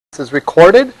is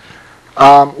recorded,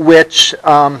 which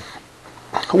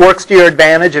works to your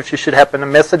advantage if you should happen to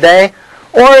miss a day,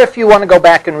 or if you want to go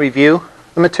back and review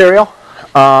the material.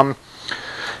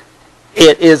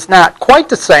 It is not quite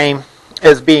the same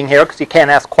as being here because you can't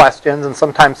ask questions, and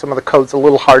sometimes some of the code's a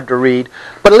little hard to read,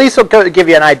 but at least it'll give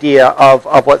you an idea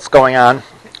of what's going on.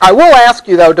 I will ask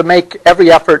you, though, to make every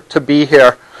effort to be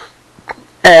here,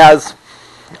 as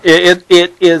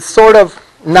it is sort of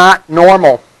not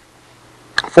normal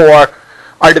for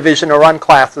our division to run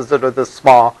classes that are this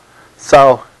small.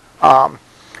 So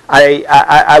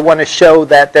I want to show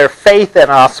that their faith in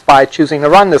us by choosing to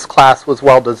run this class was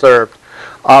well deserved.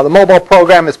 The mobile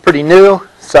program is pretty new,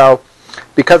 so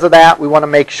because of that, we want to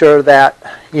make sure that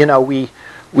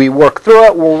we work through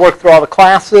it. We'll work through all the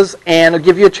classes, and it'll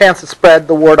give you a chance to spread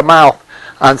the word of mouth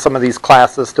on some of these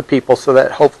classes to people so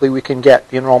that hopefully we can get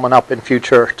the enrollment up in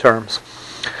future terms.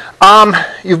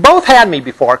 You've both had me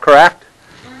before, correct?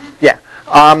 Mm-hmm. Yeah.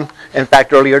 In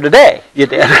fact, earlier today you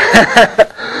did.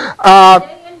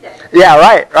 Yeah,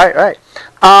 right.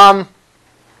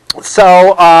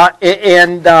 So I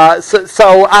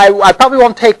probably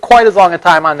won't take quite as long a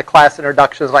time on the class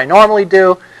introduction as I normally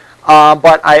do,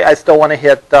 but I still want to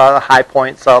hit the high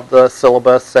points of the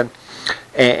syllabus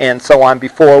and so on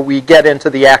before we get into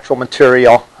the actual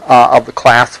material of the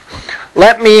class.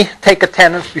 Let me take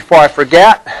attendance before I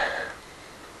forget.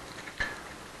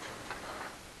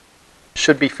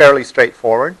 Should be fairly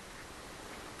straightforward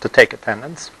to take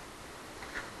attendance.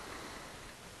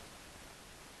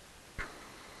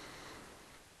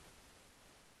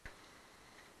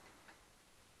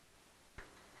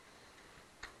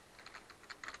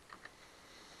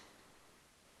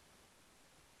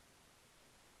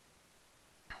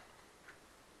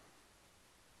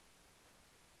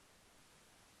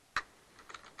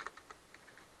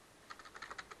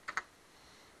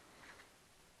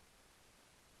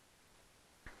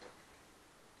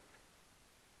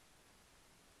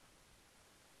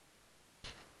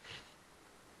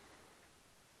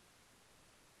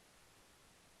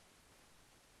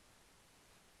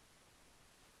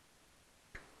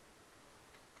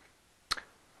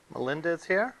 Melinda is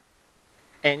here,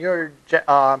 and you're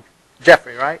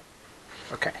Jeffrey, right?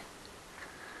 Okay.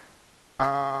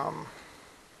 That's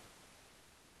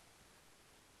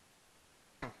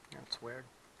weird.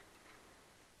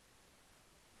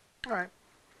 All right.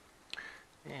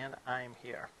 And I'm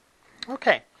here.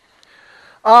 Okay.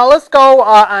 Let's go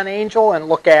on Angel and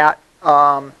look at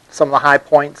some of the high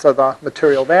points of the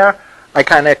material there. I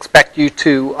kind of expect you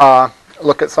to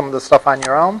look at some of the stuff on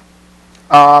your own.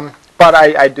 But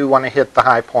I do want to hit the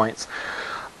high points.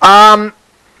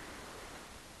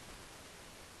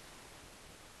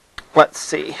 Let's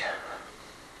see.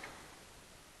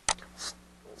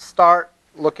 Start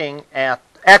looking at,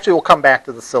 actually we'll come back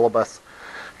to the syllabus.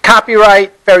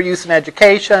 Copyright, fair use in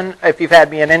education. If you've had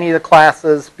me in any of the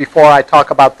classes, before I talk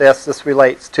about this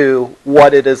relates to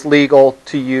what it is legal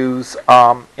to use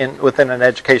within an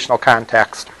educational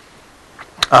context.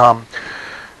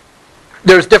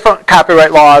 There's different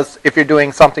copyright laws if you're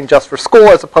doing something just for school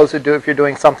as opposed to if you're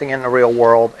doing something in the real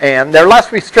world. And they're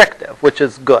less restrictive, which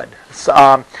is good.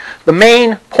 So, the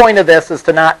main point of this is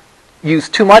to not use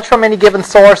too much from any given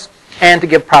source and to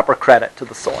give proper credit to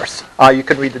the source. You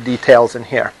can read the details in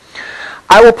here.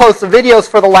 I will post the videos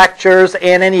for the lectures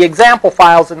and any example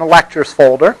files in the lectures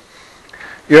folder.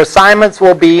 Your assignments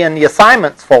will be in the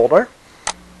assignments folder.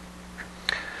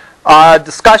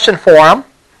 Discussion forum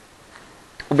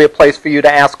will be a place for you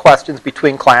to ask questions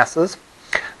between classes.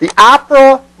 The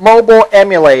Opera mobile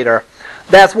emulator,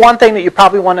 that's one thing that you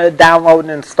probably want to download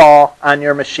and install on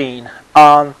your machine.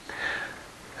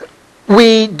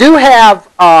 We do have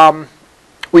mobile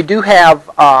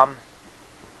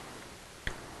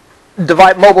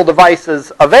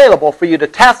devices available for you to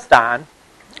test on,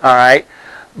 all right?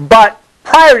 But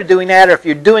prior to doing that, or if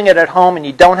you're doing it at home and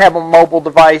you don't have a mobile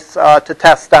device to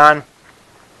test on,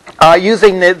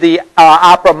 using the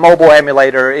Opera mobile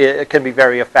emulator, it can be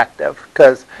very effective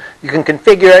because you can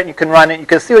configure it, you can run it, you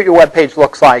can see what your web page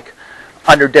looks like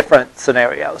under different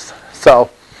scenarios. So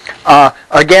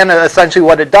again, essentially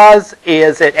what it does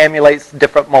is it emulates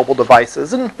different mobile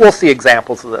devices, and we'll see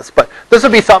examples of this, but this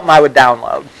would be something I would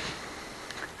download.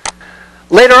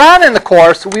 Later on in the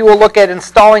course, we will look at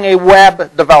installing a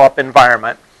web develop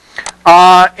environment.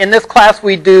 In this class,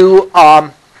 we do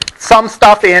some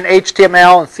stuff in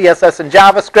HTML and CSS and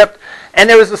JavaScript, and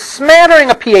there is a smattering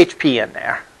of PHP in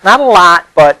there. Not a lot,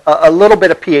 but a little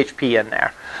bit of PHP in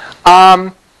there.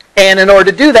 And in order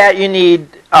to do that, you need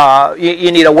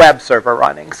a web server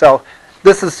running. So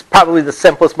this is probably the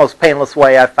simplest, most painless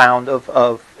way I've found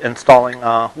of installing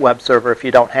a web server if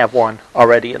you don't have one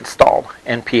already installed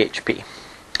in PHP.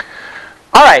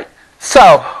 All right,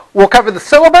 so we'll cover the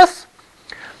syllabus.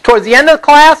 Towards the end of the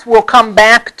class, we'll come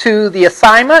back to the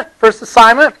assignment, first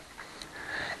assignment.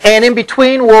 And in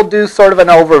between, we'll do sort of an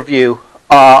overview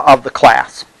of the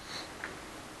class.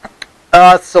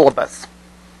 Syllabus.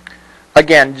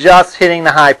 Again, just hitting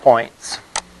the high points.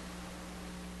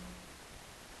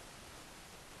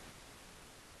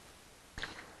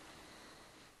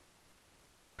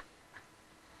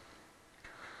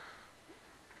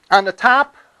 On the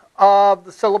top of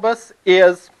the syllabus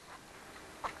is,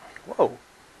 on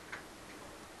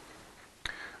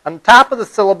the top of the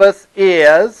syllabus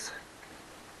is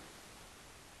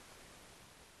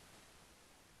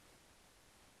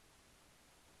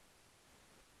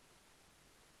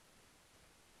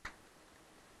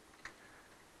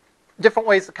different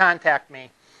ways to contact me.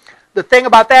 The thing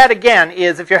about that, again,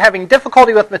 is if you're having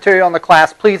difficulty with material in the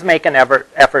class, please make an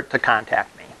effort to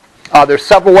contact me. There's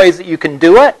several ways that you can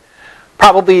do it.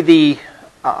 Probably the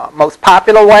most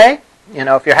popular way,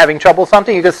 if you're having trouble with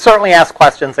something, you can certainly ask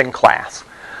questions in class.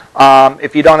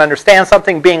 If you don't understand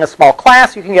something, being a small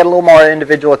class, you can get a little more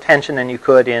individual attention than you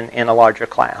could in a larger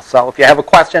class. So if you have a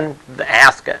question,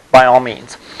 ask it, by all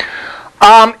means.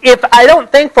 If I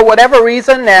don't think, for whatever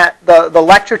reason, that the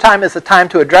lecture time is the time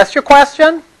to address your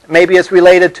question, maybe it's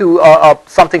related to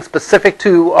something specific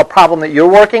to a problem that you're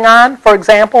working on, for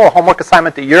example, a homework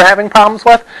assignment that you're having problems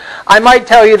with, I might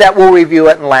tell you that we'll review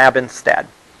it in lab instead.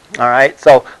 All right,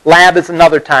 so lab is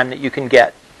another time that you can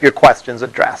get your questions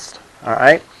addressed. All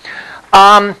right.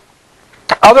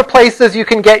 Other places you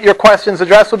can get your questions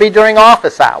addressed will be during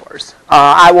office hours.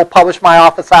 I will publish my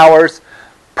office hours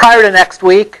prior to next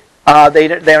week.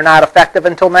 They're not effective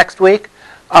until next week,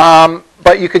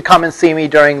 but you could come and see me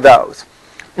during those.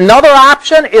 Another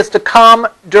option is to come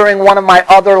during one of my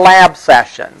other lab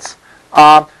sessions.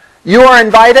 You are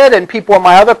invited, and people in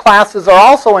my other classes are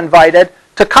also invited,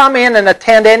 to come in and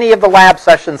attend any of the lab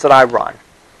sessions that I run.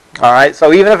 All right,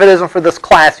 so even if it isn't for this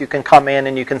class, you can come in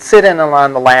and you can sit in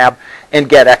on the lab and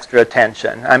get extra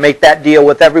attention. I make that deal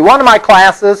with every one of my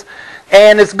classes,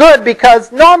 and it's good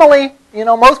because normally,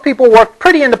 most people work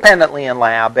pretty independently in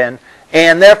lab, and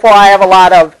therefore I have a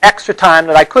lot of extra time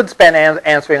that I could spend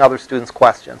answering other students'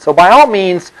 questions. So by all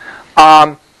means,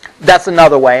 that's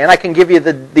another way, and I can give you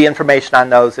the information on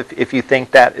those if you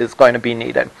think that is going to be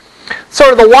needed.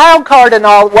 Sort of the wild card and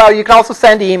all, well, you can also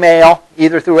send email,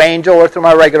 either through Angel or through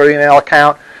my regular email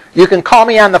account. You can call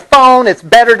me on the phone. It's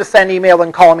better to send email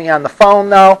than call me on the phone,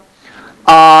 though,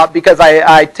 because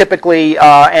I typically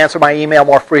answer my email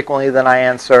more frequently than I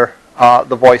answer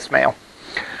the voicemail.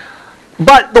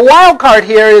 But the wild card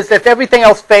here is if everything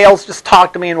else fails, just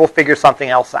talk to me and we'll figure something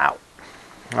else out.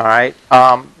 All right?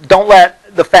 Don't let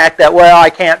the fact that, well, I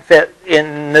can't fit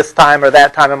in this time or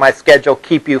that time in my schedule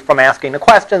keep you from asking the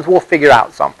questions. We'll figure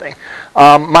out something.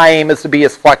 My aim is to be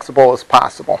as flexible as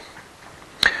possible.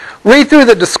 Read through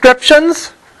the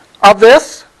descriptions of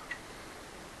this.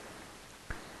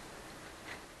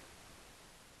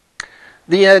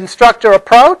 The instructor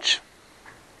approach.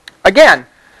 Again,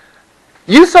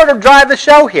 you sort of drive the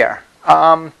show here.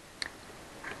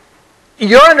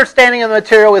 Your understanding of the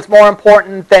material is more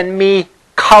important than me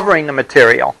covering the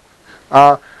material.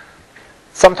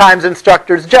 Sometimes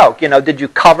instructors joke, did you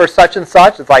cover such and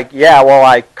such? It's like, yeah, well,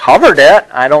 I covered it.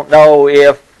 I don't know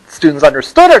if students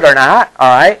understood it or not, all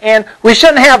right? And we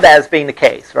shouldn't have that as being the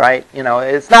case, right?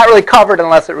 It's not really covered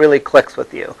unless it really clicks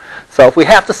with you. So if we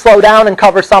have to slow down and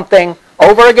cover something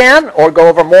over again or go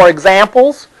over more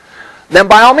examples, then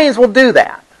by all means we'll do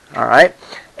that, all right?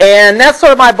 And that's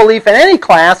sort of my belief in any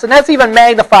class, and that's even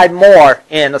magnified more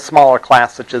in a smaller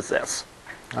class such as this.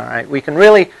 All right, we can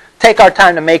really take our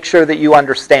time to make sure that you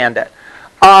understand it.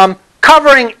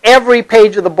 Covering every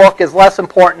page of the book is less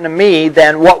important to me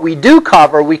than what we do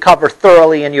cover, we cover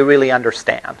thoroughly and you really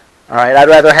understand. All right, I'd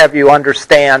rather have you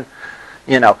understand,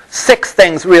 6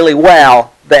 things really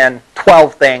well than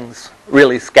 12 things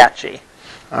really sketchy.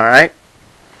 All right.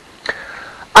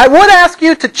 I would ask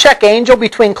you to check Angel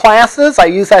between classes. I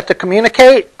use that to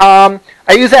communicate. I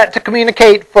use that to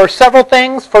communicate for several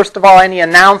things. First of all, any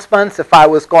announcements. If I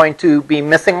was going to be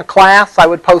missing a class, I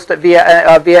would post it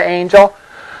via Angel.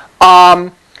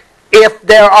 If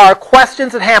there are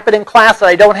questions that happen in class that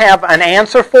I don't have an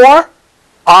answer for,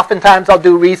 oftentimes I'll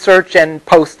do research and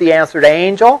post the answer to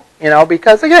Angel.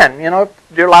 Because again,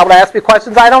 you're allowed to ask me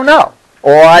questions I don't know,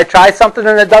 or I try something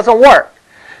and it doesn't work.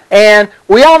 And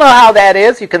we all know how that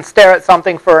is. You can stare at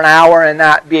something for an hour and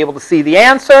not be able to see the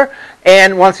answer.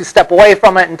 And once you step away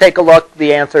from it and take a look,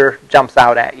 the answer jumps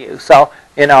out at you. So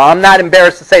I'm not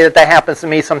embarrassed to say that that happens to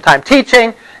me sometime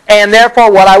teaching, and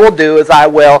therefore what I will do is I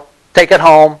will take it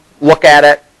home, look at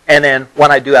it, and then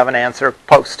when I do have an answer,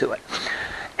 post to it.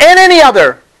 And any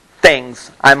other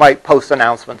things I might post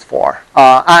announcements for.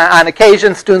 On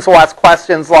occasion, students will ask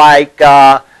questions like,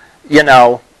 I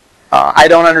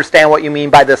don't understand what you mean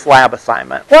by this lab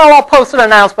assignment. Well, I'll post an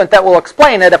announcement that will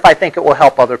explain it if I think it will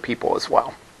help other people as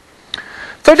well.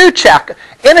 So do check.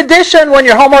 In addition, when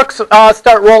your homeworks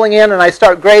start rolling in and I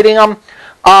start grading them,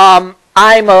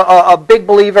 I'm a big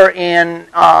believer in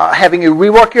having you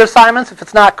rework your assignments if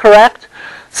it's not correct.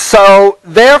 So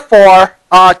therefore,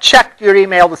 check your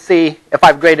email to see if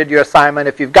I've graded your assignment,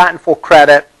 if you've gotten full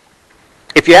credit.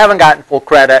 If you haven't gotten full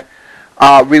credit,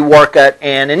 rework it,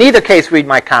 and in either case, read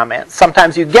my comments.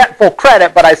 Sometimes you get full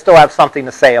credit, but I still have something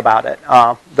to say about it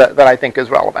that I think is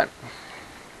relevant.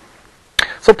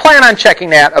 So plan on checking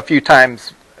that a few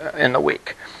times in the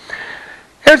week.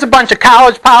 Here's a bunch of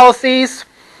college policies.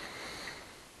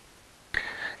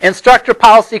 Instructor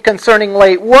policy concerning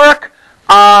late work.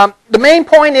 The main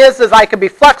point is I can be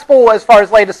flexible as far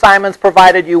as late assignments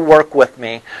provided you work with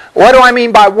me. What do I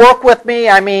mean by work with me?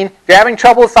 I mean, if you're having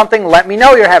trouble with something, let me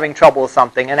know you're having trouble with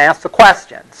something and ask the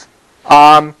questions.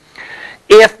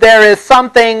 If there is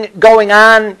something going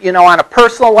on, on a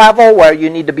personal level where you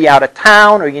need to be out of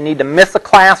town or you need to miss a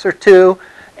class or two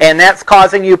and that's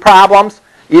causing you problems,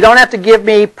 you don't have to give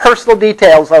me personal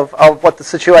details of what the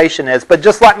situation is, but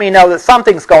just let me know that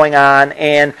something's going on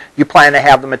and you plan to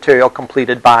have the material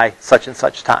completed by such and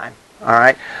such time. All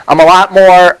right? I'm a lot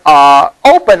more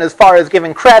open as far as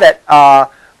giving credit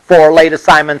for late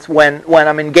assignments when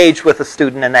I'm engaged with a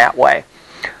student in that way.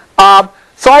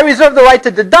 So I reserve the right to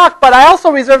deduct, but I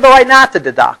also reserve the right not to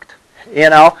deduct.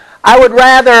 I would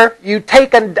rather you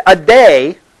take a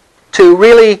day to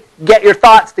really get your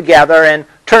thoughts together and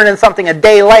turn in something a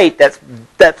day late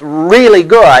that's really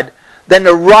good than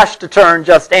to rush to turn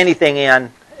just anything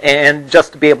in and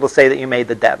just to be able to say that you made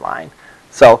the deadline.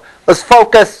 So let's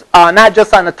focus not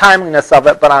just on the timeliness of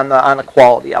it, but on the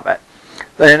quality of it.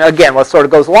 And again, what sort of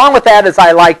goes along with that is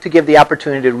I like to give the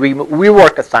opportunity to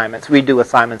rework assignments, redo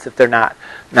assignments if they're not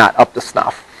up to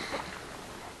snuff.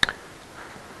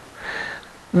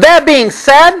 That being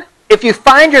said, if you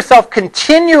find yourself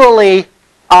continually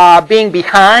being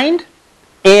behind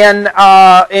in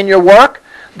your work,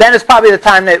 then it's probably the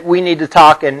time that we need to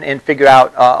talk and figure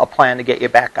out a plan to get you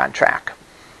back on track.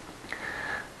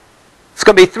 It's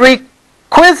going to be 3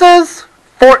 quizzes,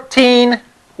 14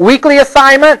 weekly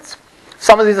assignments.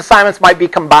 Some of these assignments might be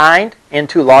combined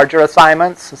into larger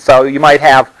assignments. So you might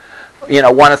have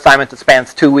one assignment that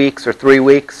spans 2 weeks or 3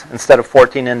 weeks instead of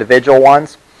 14 individual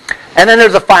ones. And then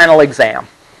there's a final exam.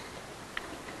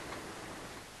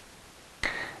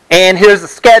 And here's the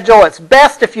schedule. It's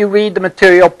best if you read the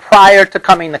material prior to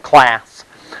coming to class.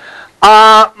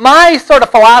 My sort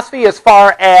of philosophy as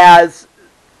far as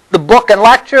the book and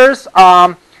lectures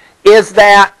is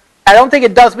that I don't think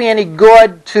it does me any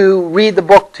good to read the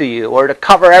book to you or to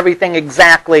cover everything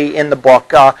exactly in the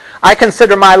book. I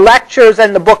consider my lectures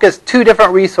and the book as 2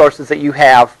 different resources that you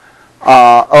have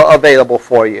available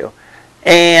for you.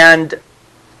 And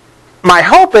my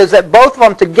hope is that both of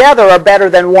them together are better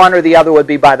than one or the other would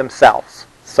be by themselves.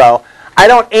 So I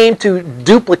don't aim to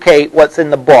duplicate what's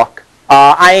in the book.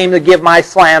 I aim to give my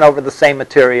slant over the same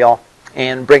material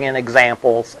and bring in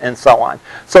examples and so on.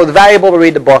 So it's valuable to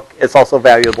read the book. It's also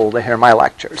valuable to hear my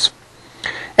lectures.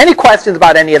 Any questions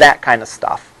about any of that kind of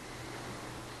stuff?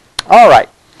 All right.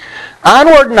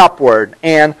 Onward and upward.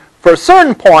 And for a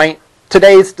certain point,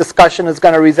 today's discussion is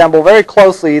going to resemble very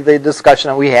closely the discussion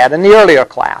that we had in the earlier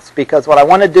class. Because what I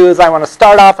want to do is I want to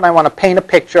start off and I want to paint a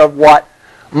picture of what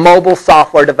mobile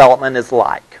software development is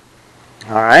like.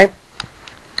 All right.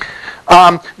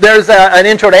 There's an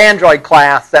Intro to Android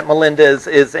class that Melinda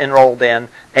is enrolled in,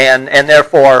 and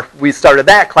therefore we started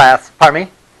that class. Pardon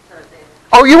me?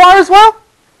 Oh, you are as well?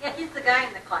 Yeah, he's the guy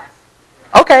in the class.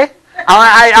 Okay.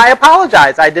 I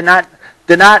apologize. I did not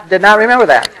remember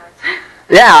that.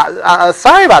 Yeah.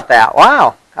 Sorry about that.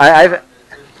 Wow. Yeah.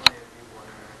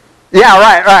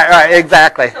 Right.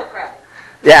 Exactly. So proud.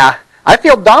 Yeah. I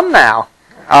feel dumb now.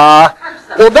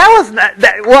 Well,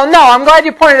 well, no, I'm glad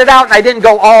you pointed it out, and I didn't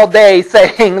go all day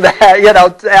saying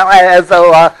that,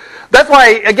 so that's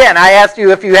why, again, I asked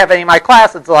you if you have any of my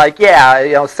classes. Like,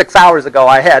 yeah, 6 hours ago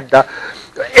I had,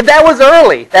 that was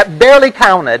early. That barely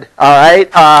counted, all right?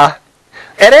 At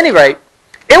any rate,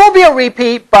 it will be a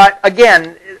repeat, but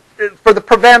again, for the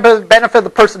benefit of the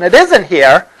person that isn't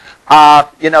here,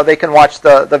 they can watch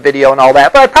the video and all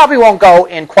that, but I probably won't go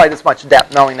in quite as much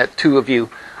depth knowing that 2 of you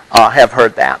have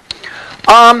heard that.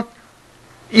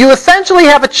 you essentially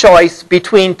have a choice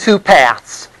between two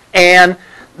paths. And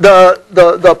the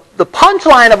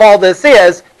punchline of all this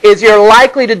is you're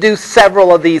likely to do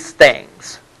several of these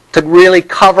things to really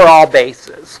cover all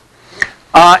bases.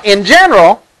 In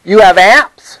general, you have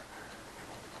apps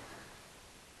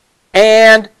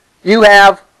and you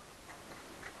have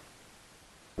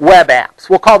web apps.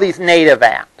 We'll call these native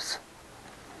apps.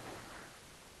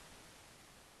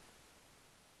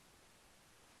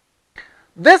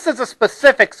 This is a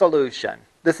specific solution.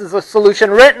 This is a solution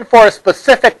written for a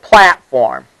specific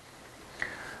platform.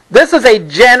 This is a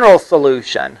general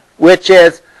solution, which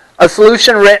is a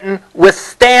solution written with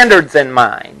standards in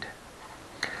mind.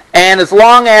 And as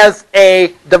long as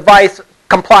a device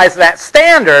complies with that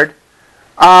standard,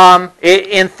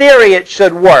 in theory it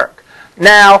should work.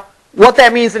 Now, what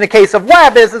that means in the case of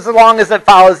web is as long as it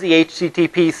follows the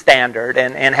HTTP standard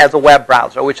and has a web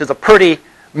browser, which is a pretty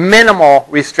minimal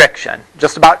restriction.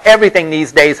 Just about everything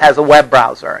these days has a web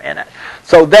browser in it.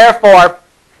 So therefore,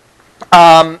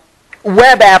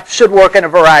 web apps should work in a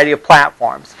variety of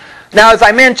platforms. Now, as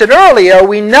I mentioned earlier,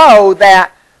 we know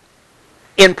that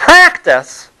in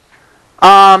practice,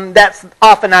 that's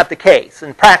often not the case.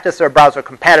 In practice, there are browser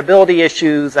compatibility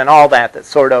issues and all that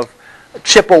sort of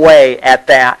chip away at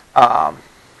that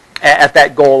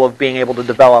goal of being able to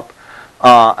develop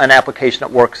an application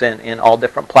that works in all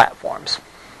different platforms.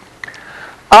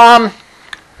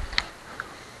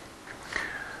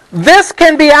 This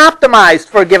can be optimized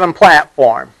for a given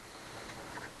platform.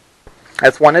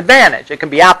 That's one advantage. It can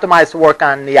be optimized to work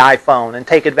on the iPhone and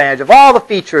take advantage of all the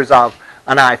features of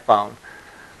an iPhone.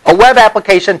 A web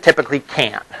application typically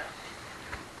can't.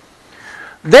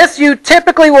 This you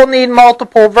typically will need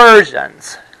multiple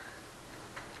versions.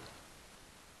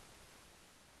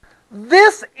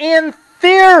 This, in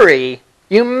theory,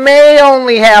 you may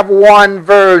only have one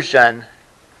version,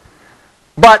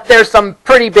 but there's some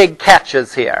pretty big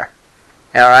catches here.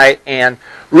 All right, and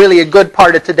really a good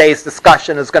part of today's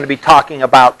discussion is going to be talking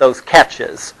about those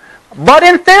catches. But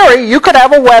in theory, you could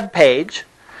have a web page,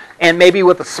 and maybe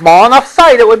with a small enough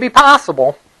site it would be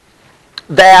possible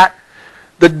that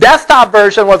the desktop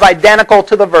version was identical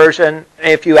to the version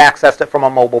if you accessed it from a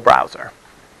mobile browser.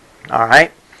 All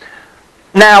right.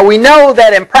 Now, we know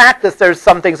that in practice there's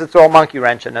some things that throw a monkey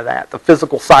wrench into that. The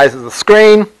physical size of the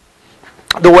screen,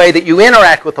 the way that you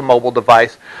interact with the mobile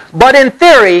device. But in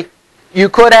theory, you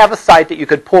could have a site that you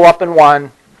could pull up in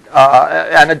one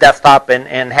on a desktop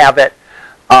and have it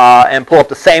and pull up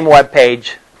the same web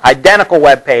page, identical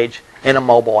web page in a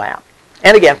mobile app.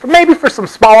 And again, maybe for some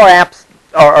smaller apps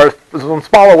or some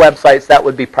smaller websites, that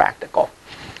would be practical.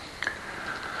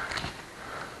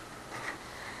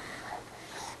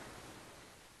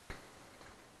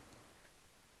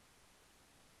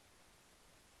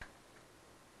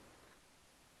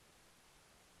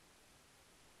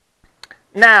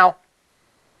 Now,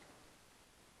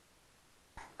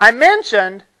 I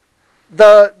mentioned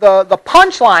the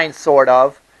punchline, sort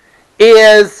of,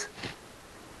 is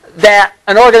that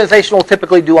an organization will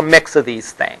typically do a mix of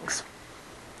these things,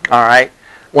 all right,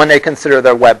 when they consider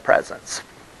their web presence.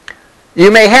 You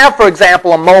may have, for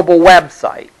example, a mobile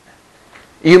website.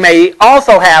 You may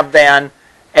also have, then,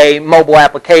 a mobile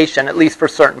application, at least for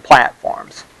certain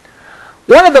platforms.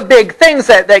 One of the big things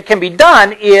that can be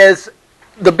done is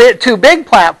the two big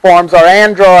platforms are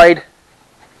Android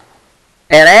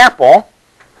and Apple,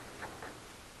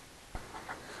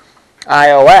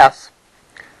 iOS.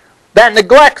 That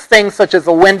neglects things such as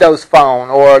a Windows phone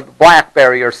or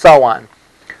BlackBerry or so on.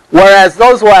 Whereas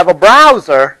those will have a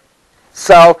browser,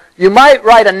 so you might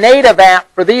write a native app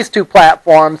for these two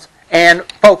platforms, and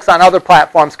folks on other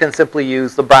platforms can simply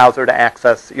use the browser to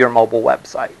access your mobile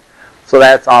website. So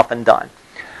that's often done.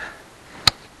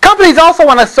 Companies also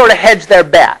want to sort of hedge their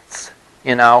bets.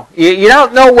 You know, you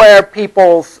don't know where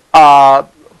people's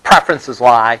preferences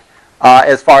lie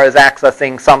as far as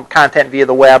accessing some content via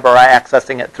the web or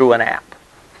accessing it through an app.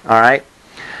 All right.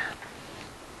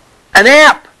 An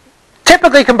app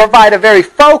typically can provide a very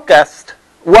focused,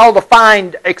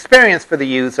 well-defined experience for the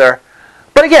user.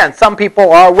 But again, some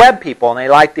people are web people, and they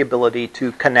like the ability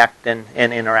to connect and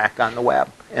interact on the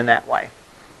web in that way.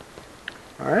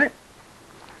 All right.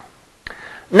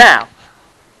 Now,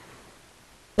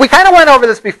 we kind of went over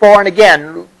this before, and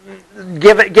again,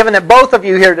 given that both of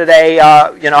you here today,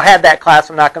 had that class,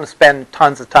 I'm not going to spend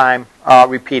tons of time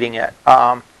repeating it.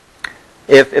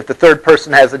 If the third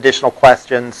person has additional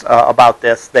questions about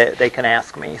this, they can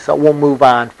ask me. So we'll move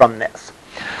on from this.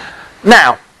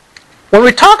 Now, when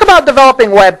we talk about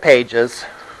developing web pages,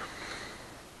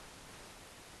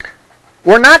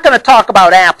 we're not going to talk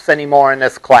about apps anymore in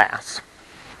this class.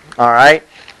 All right?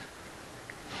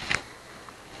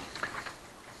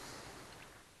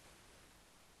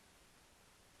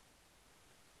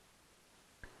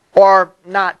 or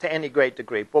not to any great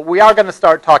degree. But we are going to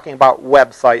start talking about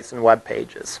websites and web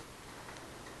pages.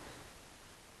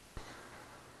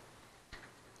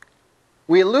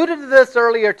 We alluded to this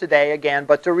earlier today again,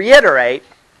 but to reiterate,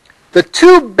 the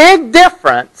two big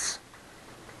differences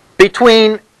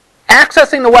between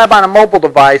accessing the web on a mobile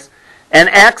device and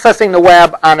accessing the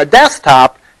web on a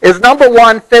desktop is, number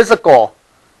one, physical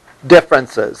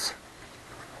differences.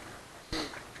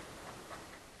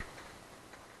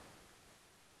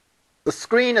 The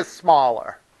screen is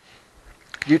smaller.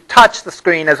 You touch the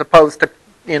screen as opposed to,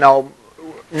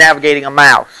 navigating a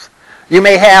mouse. You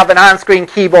may have an on-screen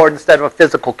keyboard instead of a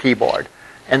physical keyboard,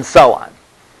 and so on.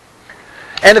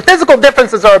 And the physical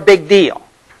differences are a big deal.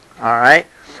 All right.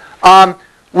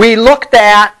 We looked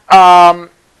at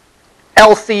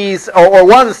LC's, or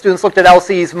one of the students looked at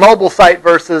LC's mobile site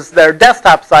versus their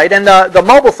desktop site, and the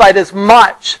mobile site is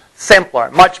much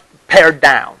simpler, much pared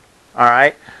down. All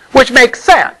right, which makes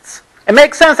sense. It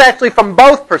makes sense actually from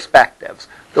both perspectives.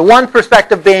 The one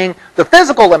perspective being the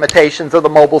physical limitations of the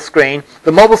mobile screen.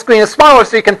 The mobile screen is smaller,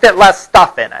 so you can fit less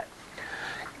stuff in it.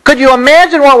 Could you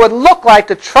imagine what it would look like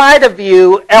to try to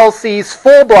view LC's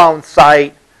full-blown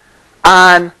site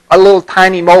on a little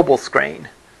tiny mobile screen?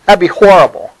 That'd be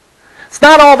horrible. It's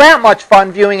not all that much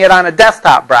fun viewing it on a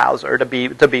desktop browser, to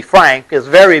be frank. It's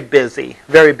very busy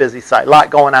site, a lot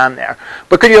going on there.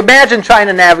 But could you imagine trying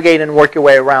to navigate and work your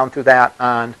way around through that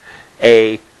on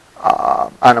a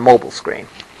mobile screen?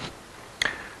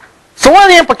 So one of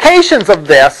the implications of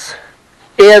this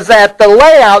is that the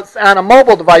layouts on a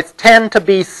mobile device tend to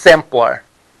be simpler.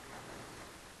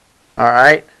 All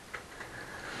right?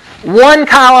 One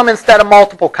column instead of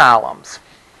multiple columns,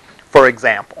 for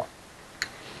example.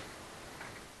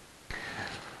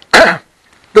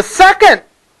 The second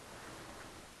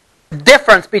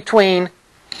difference between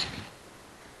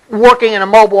working in a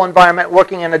mobile environment,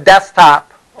 working in a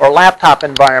desktop or laptop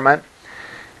environment,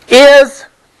 is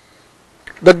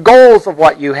the goals of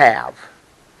what you have.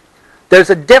 There's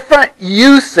a different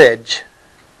usage,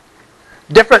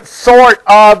 different sort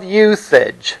of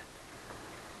usage.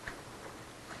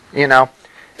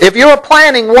 If you were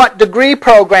planning what degree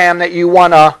program that you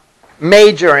want to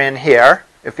major in here,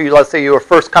 let's say you were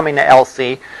first coming to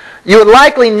LC, you would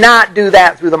likely not do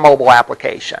that through the mobile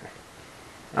application.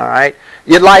 All right?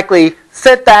 You'd likely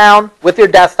sit down with your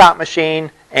desktop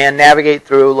machine and navigate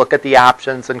through, look at the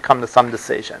options, and come to some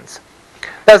decisions.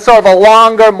 That's sort of a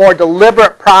longer, more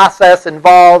deliberate process,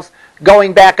 involves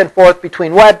going back and forth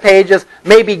between web pages,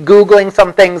 maybe Googling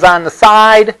some things on the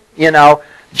side.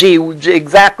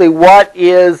 Exactly what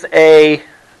is a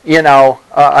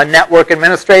network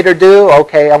administrator do?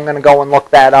 Okay, I'm going to go and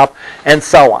look that up, and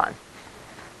so on.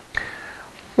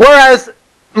 Whereas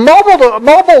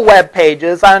mobile web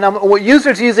pages,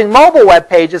 users using mobile web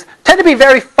pages tend to be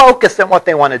very focused on what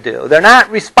they want to do. They're not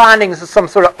responding to some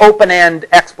sort of open-end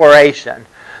exploration.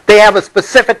 They have a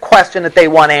specific question that they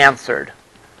want answered.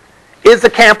 Is the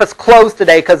campus closed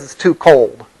today because it's too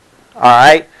cold? All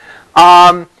right.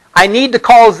 I need to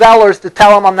call Zellers to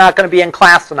tell him I'm not going to be in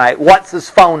class tonight. What's his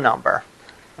phone number?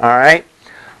 All right.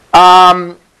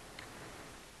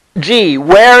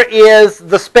 Where is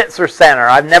the Spitzer Center?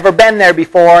 I've never been there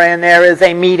before, and there is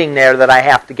a meeting there that I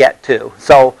have to get to.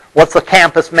 So what's the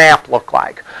campus map look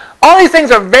like? All these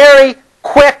things are very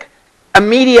quick,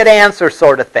 immediate answer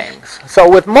sort of things. So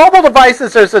with mobile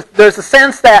devices, there's a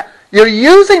sense that you're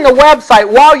using the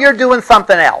website while you're doing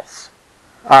something else.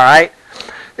 All right?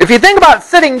 If you think about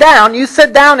sitting down, you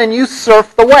sit down and you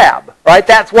surf the web. Right?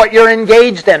 That's what you're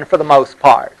engaged in for the most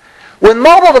part. With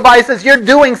mobile devices, you're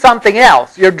doing something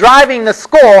else. You're driving to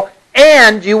school,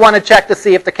 and you want to check to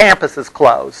see if the campus is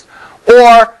closed.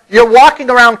 Or you're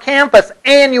walking around campus,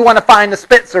 and you want to find the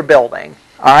Spitzer building.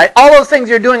 All right? All those things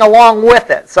you're doing along with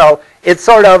it. So it's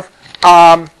sort of,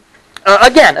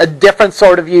 again, a different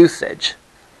sort of usage.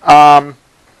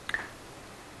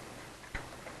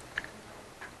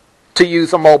 To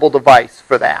use a mobile device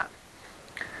for that.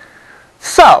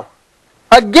 So,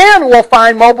 again, we'll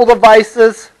find mobile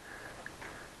devices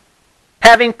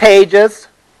having pages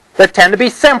that tend to be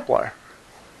simpler.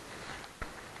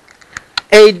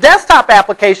 A desktop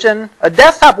application, a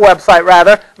desktop website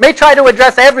rather, may try to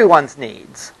address everyone's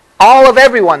needs, all of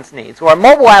everyone's needs. Or a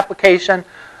mobile application,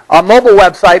 a mobile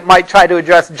website might try to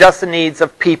address just the needs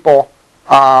of people,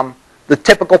 the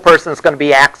typical person is going to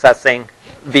be accessing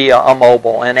via a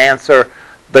mobile, and answer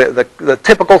the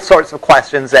typical sorts of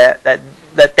questions that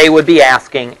they would be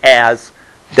asking as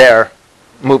they're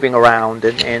moving around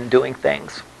and doing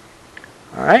things.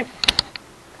 All right.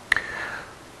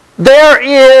 There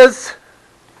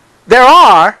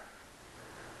are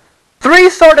three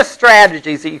sort of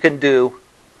strategies that you can do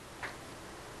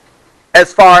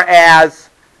as far as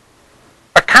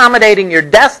accommodating your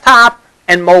desktop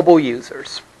and mobile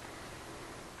users.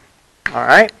 All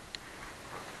right?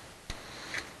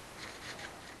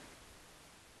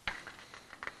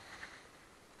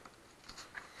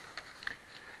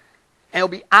 And it'll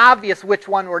be obvious which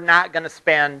one we're not going to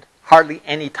spend hardly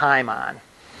any time on.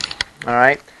 All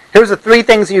right? Here's the 3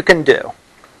 things you can do.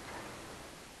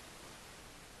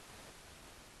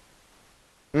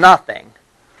 Nothing.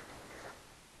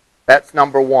 That's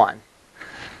number 1.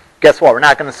 Guess what? We're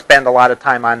not going to spend a lot of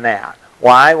time on that.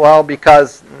 Why? Well,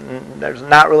 because there's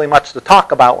not really much to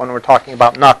talk about when we're talking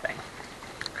about nothing.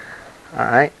 All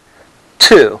right?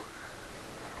 2.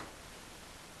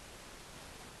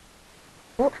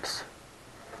 Whoops.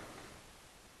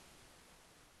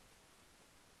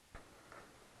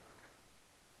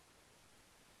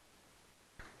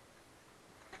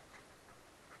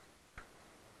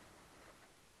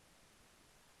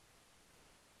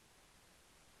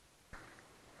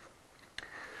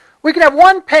 We can have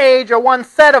one page or one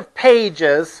set of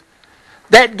pages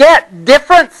that get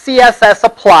different CSS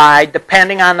applied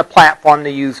depending on the platform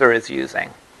the user is using.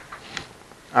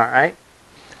 All right?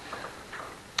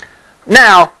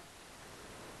 Now,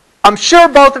 I'm sure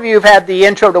both of you have had the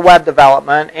intro to web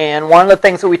development, and one of the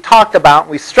things that we talked about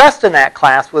and we stressed in that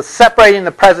class was separating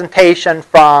the presentation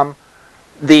from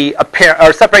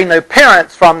separating the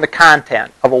appearance from the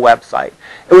content of a website.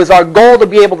 It was our goal to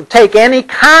be able to take any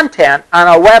content on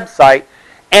our website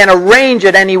and arrange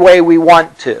it any way we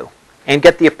want to and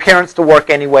get the appearance to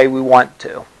work any way we want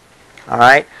to. All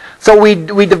right? So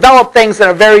we developed things in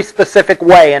a very specific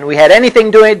way, and we had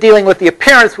anything dealing with the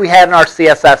appearance we had in our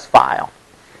CSS file,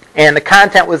 and the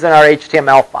content was in our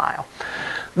HTML file.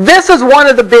 This is one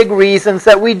of the big reasons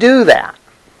that we do that.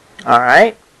 All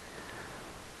right?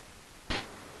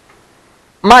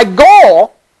 My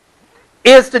goal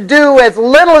is to do as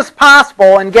little as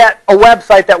possible and get a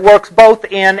website that works both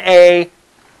in a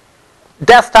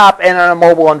desktop and in a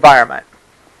mobile environment.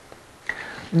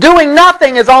 Doing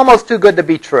nothing is almost too good to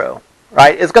be true,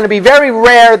 right? It's going to be very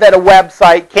rare that a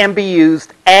website can be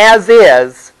used as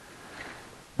is,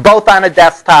 both on a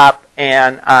desktop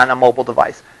and on a mobile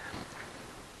device.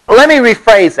 Let me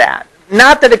rephrase that.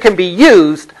 Not that it can be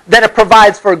used, that it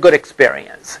provides for a good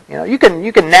experience. You know, you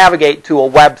can navigate to a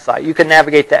website. You can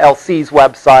navigate to LC's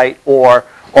website or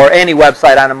any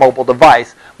website on a mobile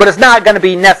device, but it's not going to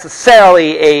be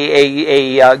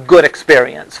necessarily a good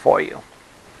experience for you.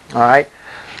 All right?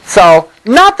 So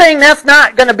nothing, that's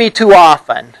not going to be too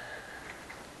often.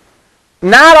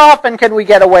 Not often can we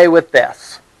get away with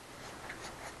this.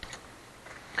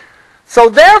 So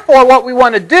therefore, what we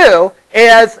want to do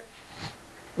is,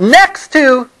 next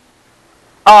to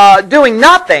doing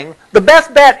nothing, the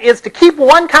best bet is to keep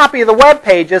one copy of the web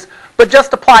pages, but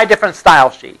just apply different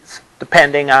style sheets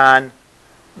depending on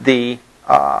the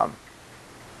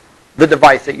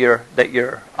device that you're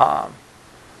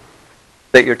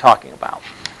talking about.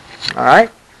 All right,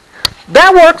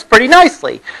 that works pretty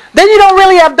nicely. Then you don't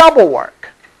really have double work,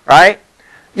 right?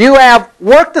 You have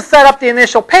work to set up the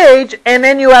initial page, and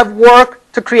then you have work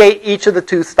to create each of the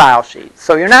 2 style sheets.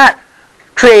 So you're not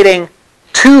creating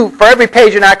for every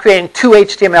page, you're not creating 2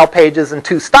 HTML pages and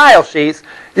 2 style sheets.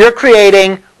 You're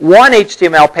creating 1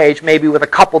 HTML page, maybe with a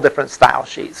couple different style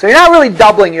sheets. So you're not really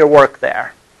doubling your work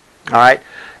there. All right?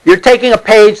 You're taking a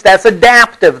page that's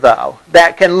adaptive, though,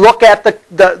 that can look at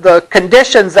the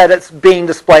conditions that it's being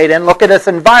displayed in, look at its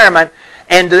environment,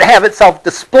 and to have itself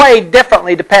displayed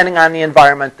differently depending on the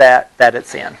environment that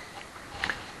it's in.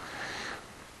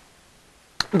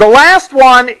 The last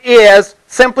one is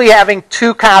simply having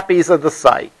 2 copies of the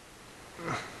site.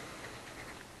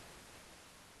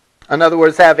 In other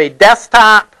words, have a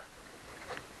desktop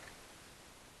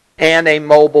and a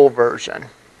mobile version.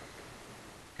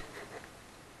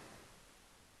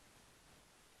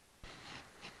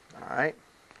 All right.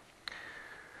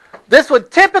 This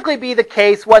would typically be the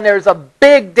case when there's a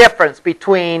big difference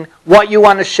between what you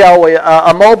want to show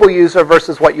a mobile user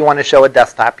versus what you want to show a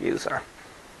desktop user.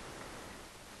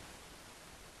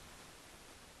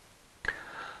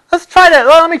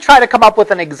 Let me try to come up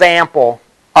with an example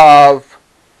of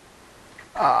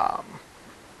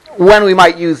when we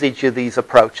might use each of these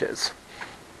approaches.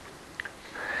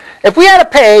 If we had a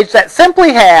page that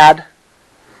simply had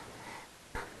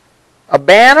a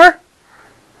banner,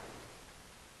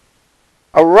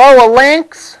 a row of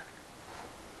links,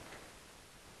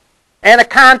 and a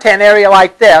content area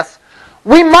like this,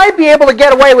 we might be able to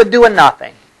get away with doing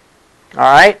nothing. All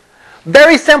right?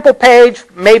 Very simple page.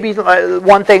 Maybe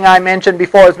one thing I mentioned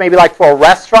before is maybe like for a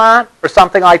restaurant or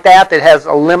something like that that has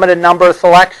a limited number of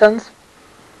selections.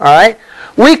 All right?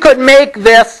 We could make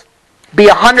this be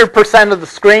 100% of the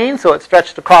screen, so it's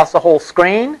stretched across the whole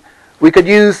screen. We could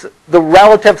use the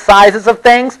relative sizes of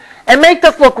things and make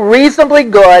this look reasonably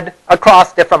good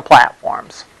across different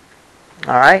platforms.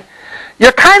 All right?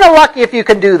 You're kind of lucky if you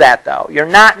can do that, though. You're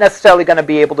not necessarily going to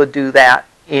be able to do that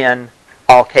in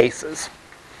all cases.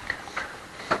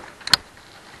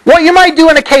 What you might do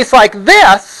in a case like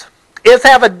this is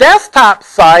have a desktop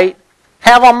site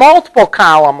have a multiple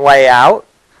column layout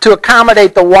to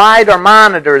accommodate the wider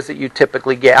monitors that you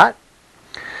typically get,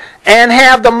 and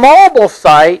have the mobile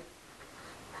site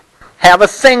have a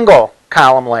single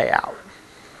column layout,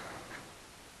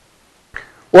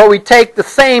 where we take the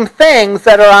same things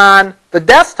that are on the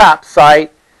desktop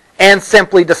site and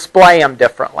simply display them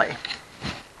differently.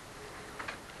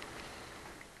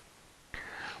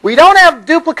 We don't have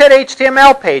duplicate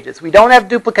HTML pages. We don't have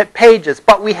duplicate pages,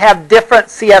 but we have different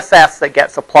CSS that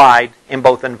gets applied in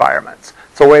both environments.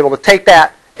 So we're able to take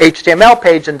that HTML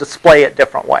page and display it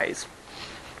different ways.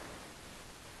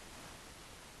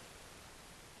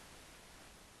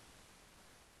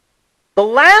 The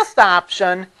last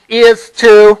option is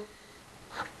to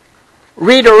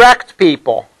redirect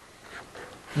people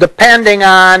depending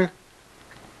on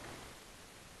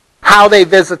how they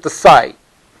visit the site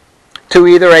to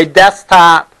either a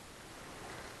desktop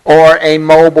or a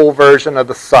mobile version of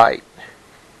the site.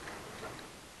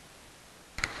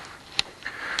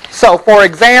 So, for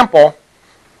example,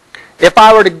 if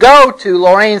I were to go to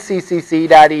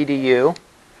lorraineccc.edu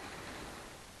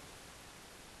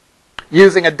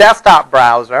using a desktop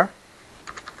browser,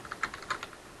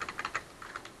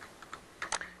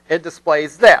 it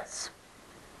displays this.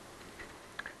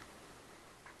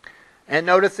 And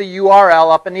notice the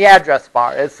URL up in the address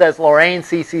bar. It says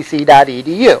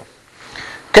lorraineccc.edu.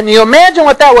 Can you imagine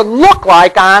what that would look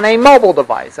like on a mobile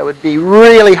device? It would be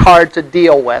really hard to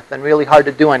deal with and really hard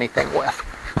to do anything with.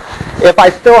 If I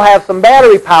still have some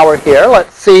battery power here,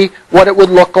 let's see what it would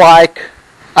look like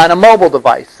on a mobile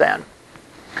device then.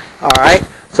 All right.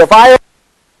 So if I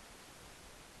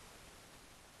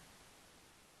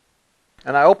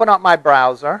open up my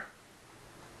browser,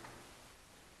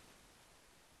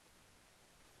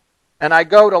 and I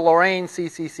go to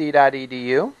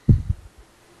lorraineccc.edu,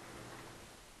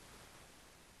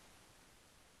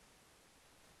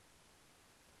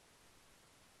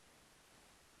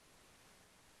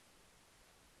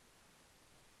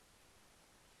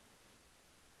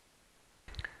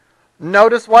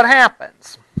 notice what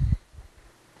happens.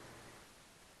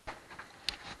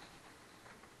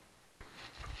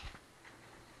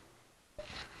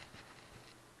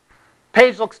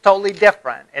 Page looks totally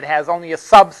different. It has only a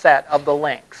subset of the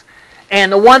links. And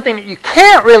the one thing that you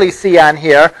can't really see on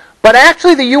here, but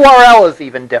actually the URL is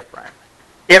even different.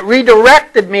 It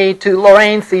redirected me to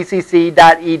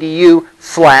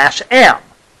lorraineccc.edu/m.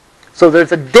 So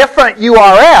there's a different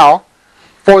URL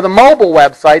for the mobile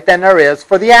website than there is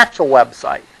for the actual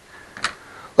website.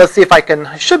 Let's see if I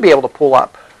should be able to pull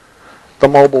up the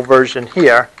mobile version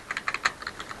here.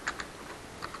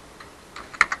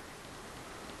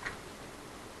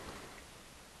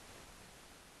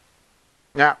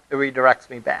 Yeah, it redirects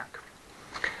me back.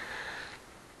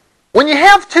 When you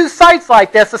have two sites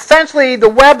like this, essentially the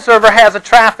web server has a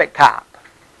traffic cop.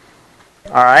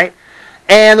 All right?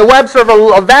 And the web server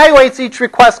evaluates each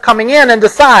request coming in and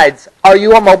decides, are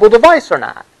you a mobile device or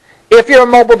not? If you're a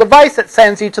mobile device, it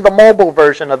sends you to the mobile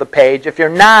version of the page. If you're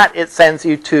not, it sends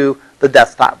you to the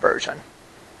desktop version.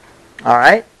 All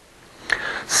right?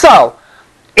 So,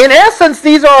 in essence,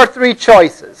 these are our three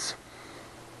choices.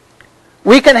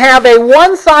 We can have a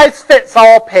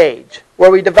one-size-fits-all page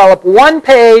where we develop one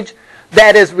page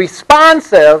that is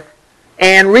responsive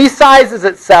and resizes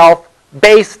itself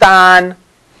based on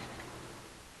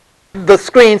the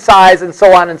screen size and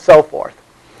so on and so forth.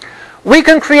 We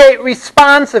can create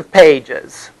responsive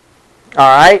pages, all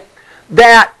right,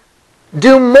 that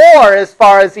do more as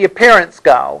far as the appearance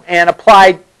go and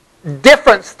apply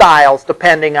different styles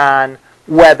depending on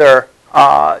whether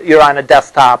you're on a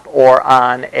desktop or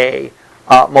on a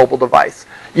mobile device.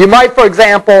 You might, for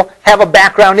example, have a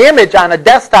background image on a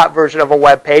desktop version of a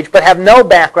web page, but have no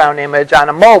background image on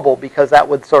a mobile because that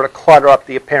would sort of clutter up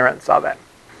the appearance of it.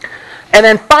 And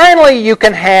then finally, you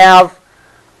can have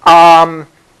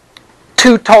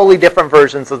two totally different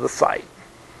versions of the site.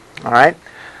 All right?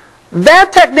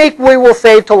 That technique we will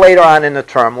save till later on in the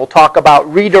term. We'll talk about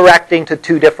redirecting to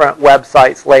two different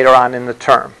websites later on in the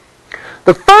term.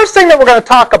 The first thing that we're going to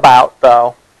talk about,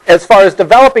 though, as far as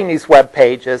developing these web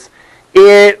pages,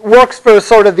 it works for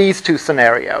sort of these two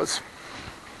scenarios.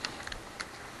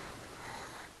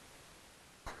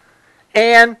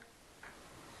 And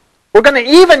We're going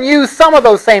to even use some of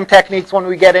those same techniques when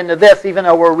we get into this, even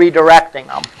though we're redirecting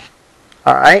them.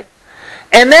 All right?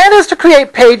 And that is to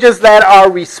create pages that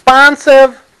are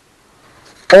responsive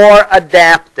or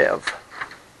adaptive.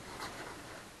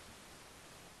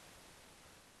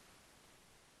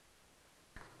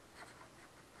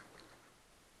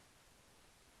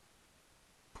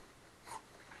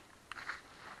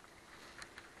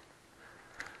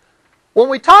 When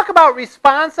we talk about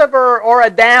responsive or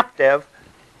adaptive,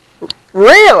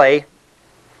 really,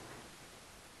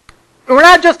 we're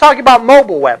not just talking about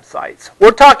mobile websites.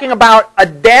 We're talking about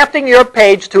adapting your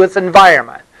page to its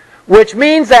environment, which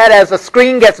means that as the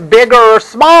screen gets bigger or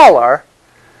smaller,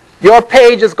 your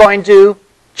page is going to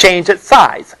change its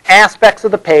size. Aspects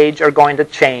of the page are going to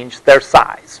change their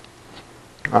size.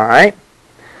 All right?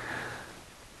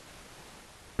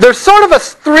 There's sort of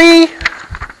three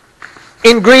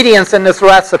ingredients in this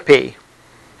recipe.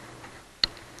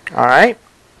 All right?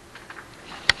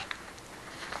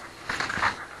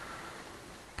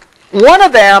 One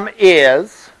of them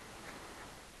is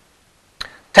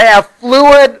to have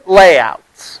fluid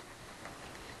layouts.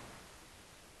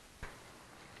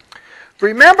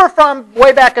 Remember from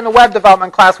way back in the web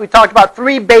development class, we talked about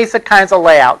three basic kinds of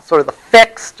layouts, sort of the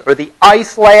fixed or the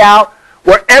ICE layout,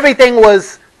 where everything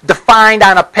was defined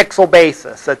on a pixel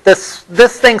basis. That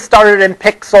this thing started in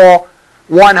pixel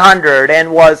 100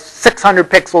 and was 600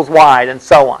 pixels wide and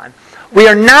so on. We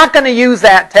are not going to use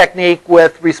that technique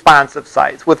with responsive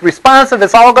sites. With responsive,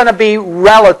 it's all going to be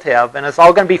relative and it's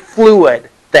all going to be fluid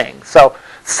things. So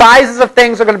sizes of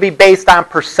things are going to be based on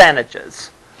percentages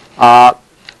to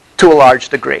a large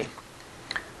degree.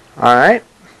 All right?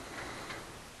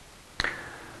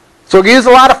 So we use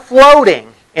a lot of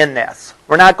floating in this.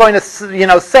 We're not going to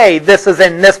say this is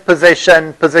in this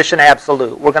position, position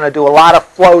absolute. We're going to do a lot of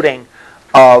floating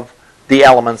of the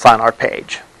elements on our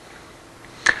page.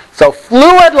 So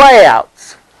fluid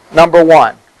layouts, number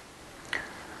one.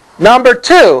 Number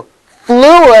two,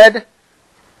 fluid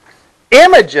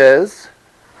images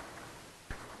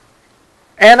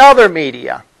and other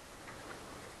media.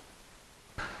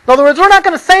 In other words, we're not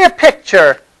going to say a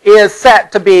picture is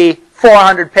set to be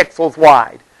 400 pixels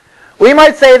wide. We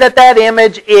might say that that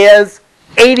image is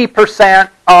 80%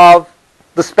 of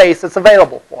the space that's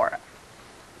available for it.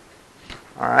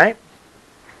 All right?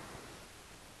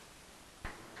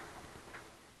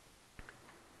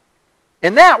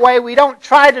 In that way, we don't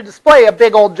try to display a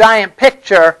big old giant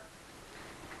picture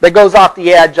that goes off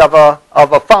the edge of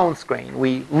a phone screen.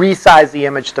 We resize the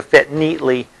image to fit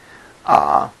neatly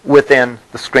within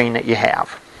the screen that you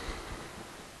have.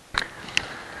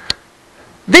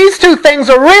 These two things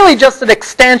are really just an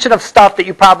extension of stuff that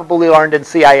you probably learned in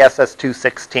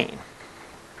CISS268.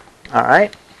 All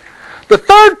right? The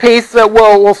third piece that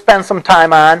we'll spend some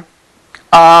time on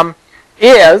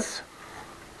is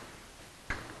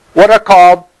what are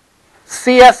called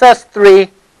CSS3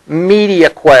 media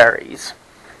queries.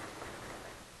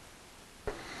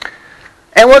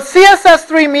 And what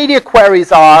CSS3 media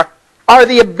queries are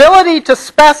the ability to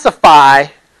specify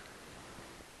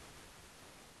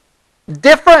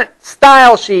different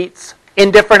style sheets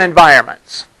in different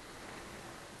environments.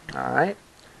 All right?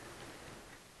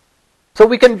 So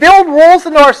we can build rules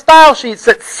into our style sheets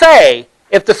that say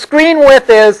if the screen width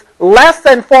is less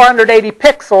than 480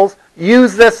 pixels,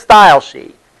 use this style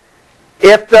sheet.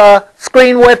 If the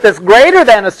screen width is greater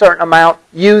than a certain amount,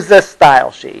 use this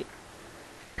style sheet.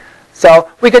 So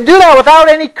we can do that without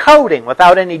any coding,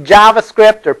 without any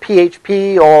JavaScript or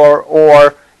PHP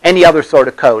or any other sort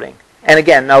of coding. And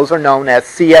again, those are known as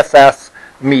CSS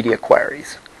media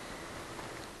queries.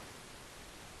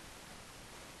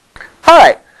 All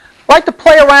right, I'd like to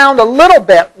play around a little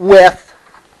bit with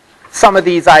some of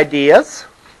these ideas.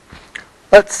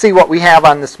 Let's see what we have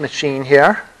on this machine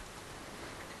here.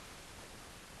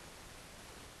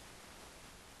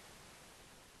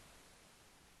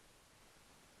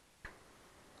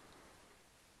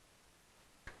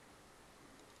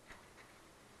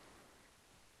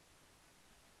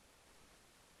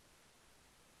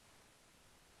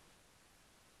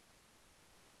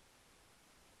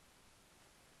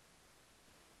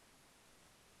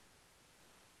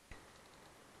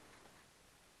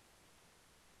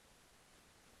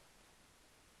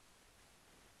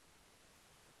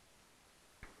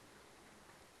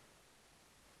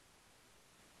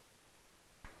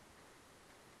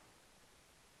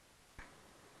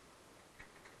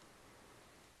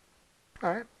 All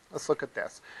right, let's look at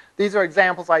this. These are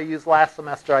examples I used last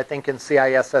semester, I think, in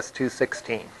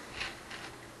CISS216.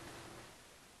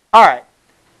 All right,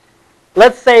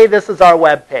 let's say this is our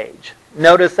web page.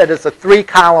 Notice that it's a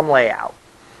 3-column layout.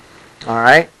 All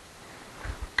right.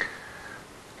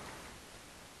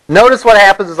 Notice what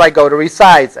happens as I go to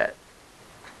resize it.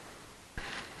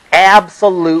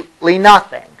 Absolutely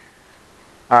nothing.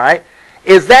 All right?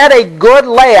 Is that a good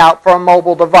layout for a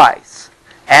mobile device?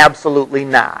 Absolutely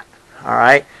not. All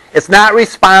right? It's not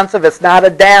responsive. It's not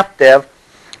adaptive.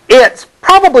 It's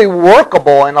probably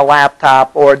workable in a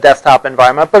laptop or a desktop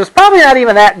environment, but it's probably not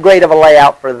even that great of a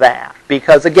layout for that.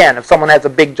 Because, again, if someone has a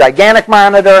big, gigantic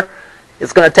monitor,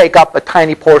 it's going to take up a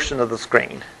tiny portion of the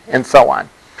screen, and so on.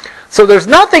 So there's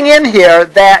nothing in here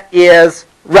that is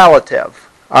relative.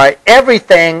 All right?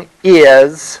 Everything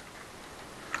is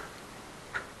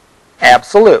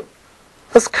absolute.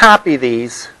 Let's copy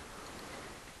these,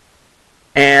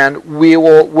 and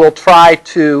we'll try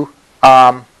to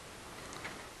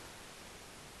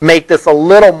make this a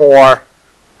little more,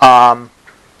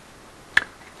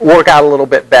 work out a little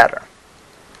bit better.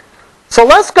 So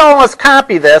let's go and let's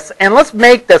copy this, and let's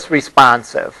make this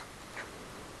responsive.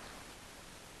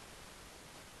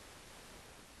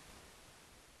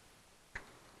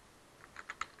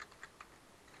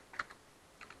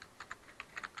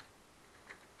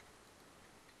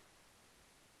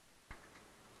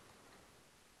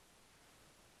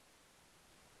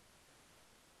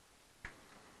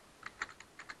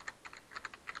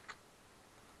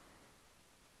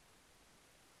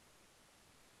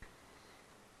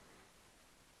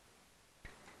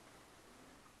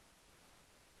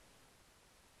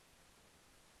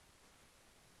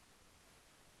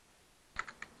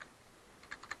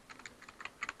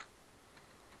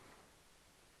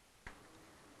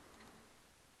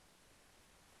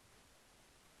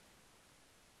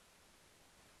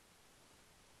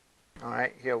 All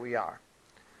right, here we are.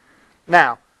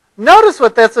 Now, notice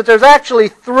with this that there's actually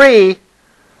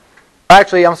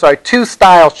two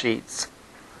style sheets.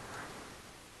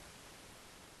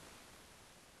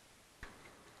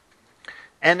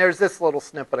 And there's this little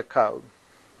snippet of code.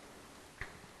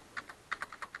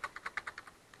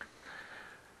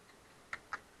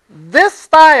 This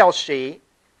style sheet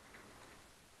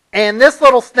and this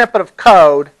little snippet of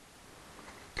code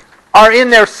are in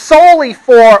there solely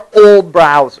for old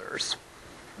browsers.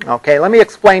 Okay, let me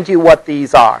explain to you what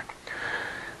these are.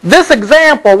 This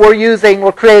example we're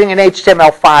creating an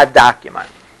HTML5 document.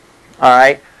 All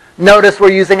right. Notice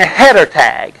we're using a header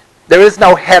tag. There is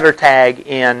no header tag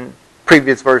in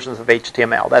previous versions of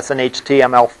HTML. That's an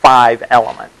HTML5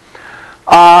 element.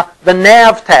 The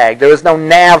nav tag, there is no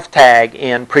nav tag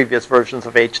in previous versions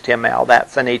of HTML.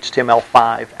 That's an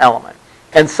HTML5 element.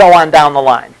 And so on down the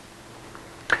line.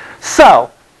 So,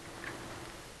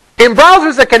 in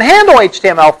browsers that can handle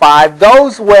HTML5,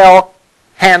 those will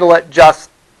handle it just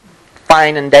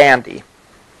fine and dandy.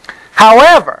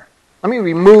 However, let me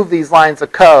remove these lines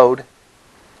of code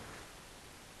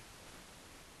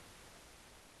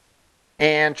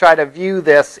and try to view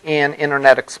this in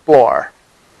Internet Explorer.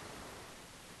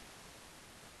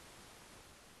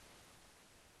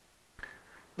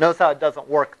 Notice how it doesn't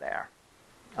work there.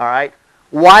 All right?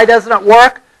 Why doesn't it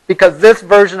work? Because this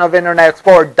version of Internet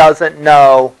Explorer doesn't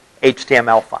know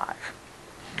HTML5.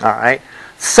 All right?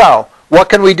 So, what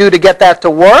can we do to get that to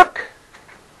work?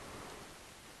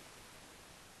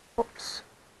 Oops.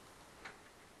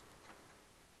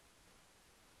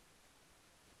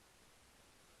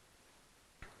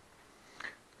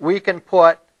 We can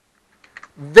put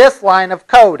this line of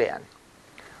code in.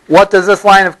 What does this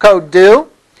line of code do?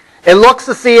 It looks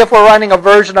to see if we're running a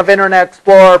version of Internet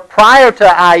Explorer prior to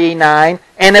IE9,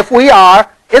 and if we are,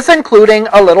 it's including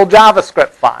a little JavaScript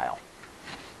file.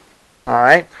 All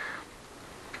right?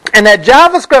 And that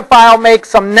JavaScript file makes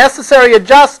some necessary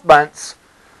adjustments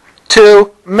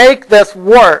to make this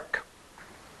work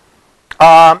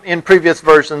in previous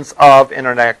versions of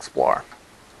Internet Explorer.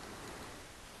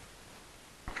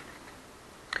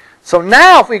 So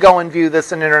now if we go and view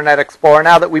this in Internet Explorer,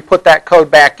 now that we put that code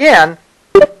back in,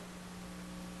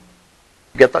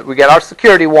 we get our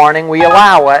security warning, we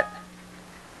allow it,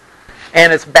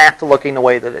 and it's back to looking the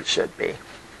way that it should be.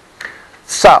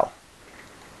 So,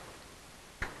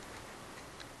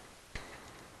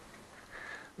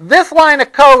 this line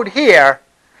of code here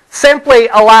simply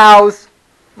allows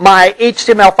my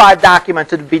HTML5 document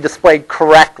to be displayed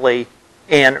correctly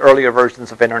in earlier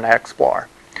versions of Internet Explorer.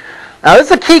 Now, this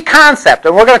is a key concept,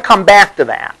 and we're going to come back to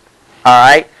that. All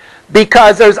right?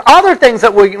 Because there's other things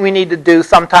that we need to do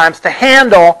sometimes to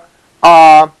handle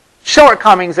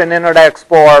shortcomings in Internet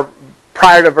Explorer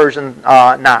prior to version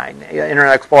 9,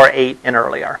 Internet Explorer 8 and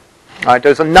earlier. All right,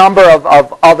 there's a number of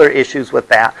other issues with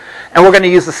that. And we're going to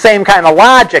use the same kind of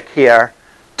logic here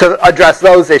to address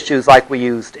those issues like we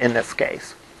used in this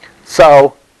case.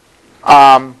 So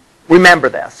remember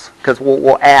this, because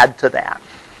we'll add to that.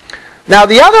 Now,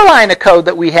 the other line of code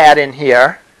that we had in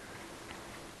here,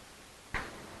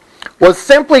 was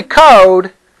simply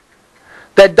code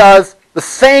that does the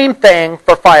same thing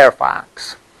for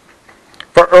Firefox,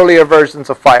 for earlier versions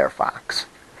of Firefox.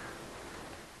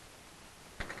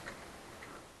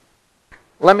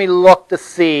 Let me look to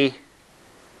see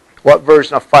what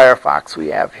version of Firefox we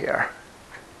have here.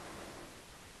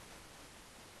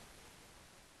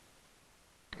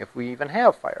 If we even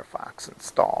have Firefox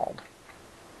installed.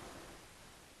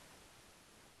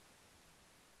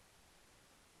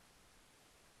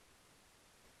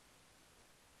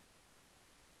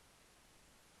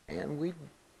 And we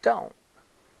don't.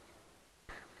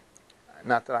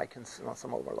 Not that I can, unless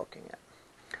I'm overlooking it.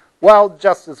 Well,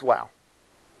 just as well.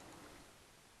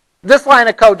 This line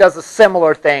of code does a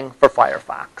similar thing for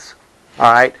Firefox.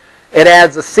 All right? It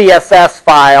adds a CSS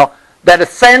file that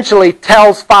essentially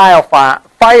tells Firefox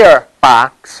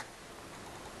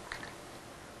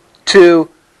to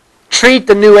treat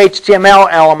the new HTML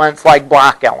elements like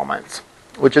block elements,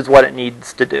 which is what it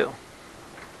needs to do.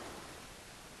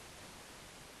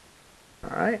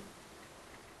 All right?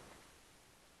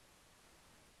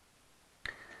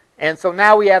 And so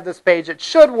now we have this page. It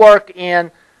should work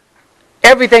in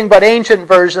everything but ancient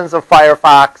versions of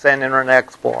Firefox and Internet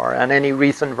Explorer. And any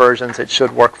recent versions, it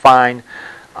should work fine.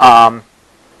 And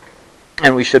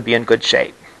we should be in good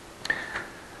shape.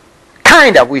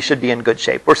 Kind of, we should be in good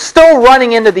shape. We're still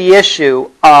running into the issue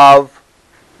of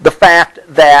the fact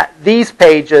that these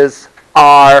pages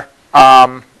are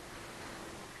not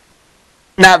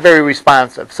very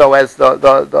responsive. So as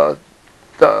the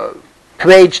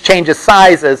page changes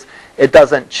sizes, it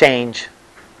doesn't change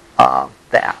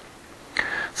that.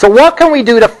 So what can we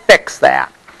do to fix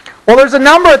that? Well, there's a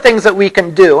number of things that we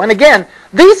can do. And again,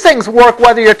 these things work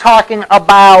whether you're talking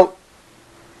about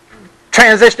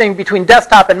transitioning between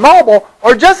desktop and mobile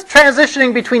or just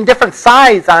transitioning between different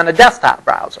sides on a desktop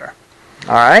browser.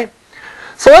 All right?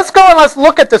 So let's go and let's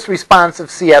look at this responsive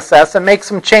CSS and make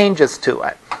some changes to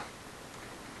it.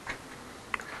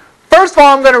 First of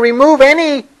all, I'm going to remove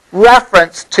any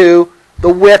reference to the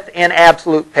width in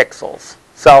absolute pixels.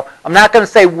 So I'm not going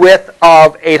to say width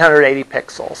of 880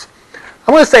 pixels.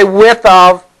 I'm going to say width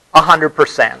of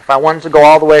 100%. If I wanted to go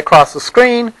all the way across the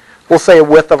screen, we'll say a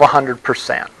width of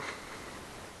 100%.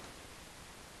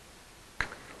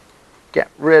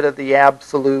 Get rid of the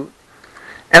absolute.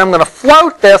 And I'm going to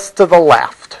float this to the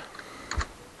left.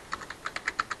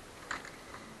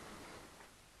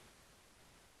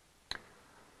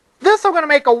 This I'm going to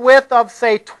make a width of,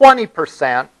 say,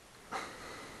 20%.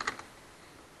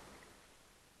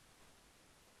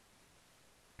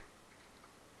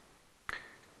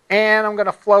 And I'm going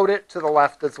to float it to the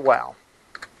left as well.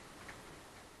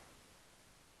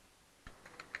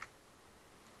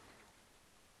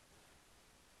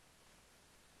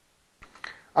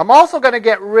 I'm also going to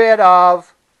get rid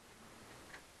of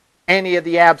any of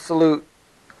the absolute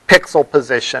pixel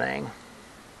positioning.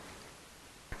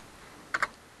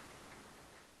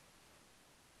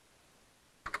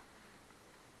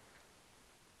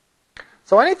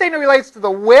 So anything that relates to the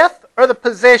width or the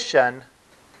position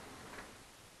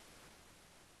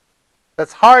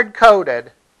that's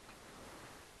hard-coded,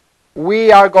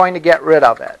 we are going to get rid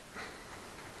of it.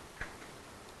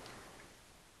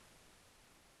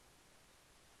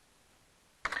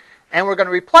 And we're going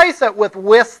to replace it with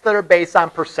widths that are based on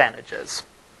percentages.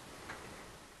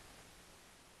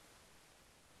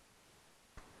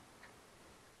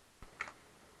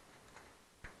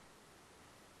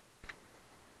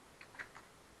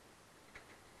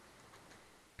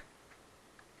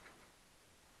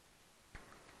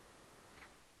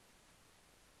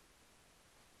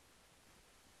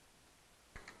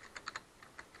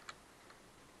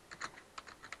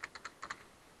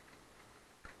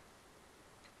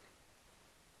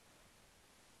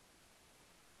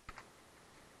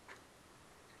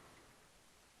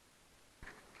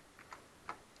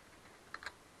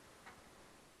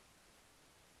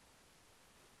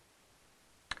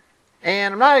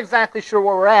 And I'm not exactly sure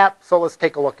where we're at, so let's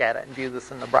take a look at it and view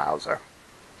this in the browser.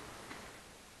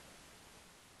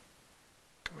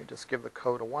 Let me just give the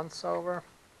code a once-over.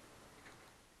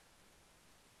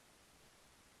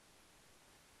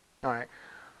 All right.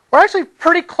 We're actually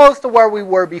pretty close to where we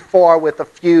were before with a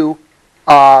few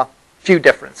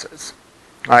differences.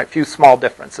 All right, few small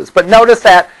differences. But notice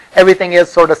that everything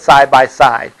is sort of side by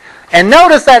side. And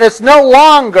notice that it's no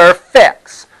longer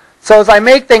fixed. So as I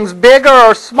make things bigger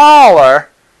or smaller,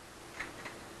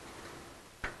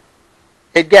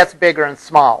 it gets bigger and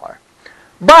smaller.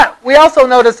 But we also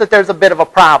notice that there's a bit of a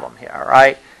problem here,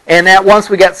 right? And that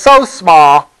once we get so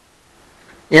small,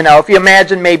 you know, if you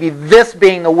imagine maybe this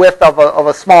being the width of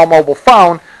a small mobile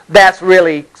phone, that's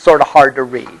really sort of hard to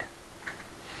read.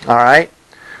 All right?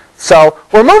 So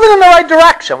we're moving in the right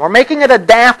direction. We're making it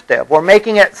adaptive. We're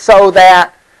making it so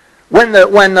that when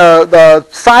the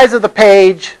size of the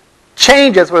page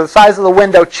changes, or the size of the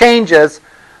window changes,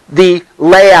 the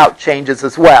layout changes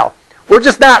as well. We're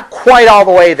just not quite all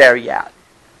the way there yet.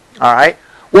 All right.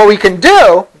 What we can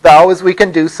do, though, is we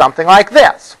can do something like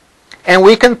this. And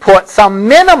we can put some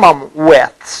minimum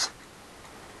widths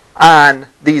on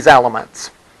these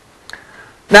elements.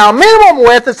 Now, minimum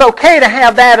width, it's okay to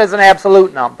have that as an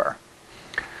absolute number.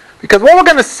 Because what we're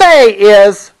going to say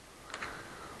is,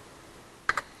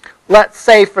 let's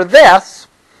say for this,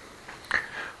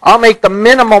 I'll make the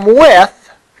minimum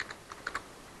width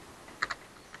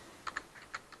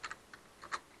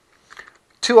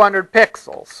 200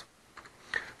 pixels.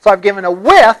 So I've given a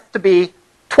width to be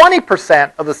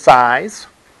 20% of the size,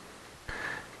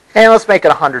 and let's make it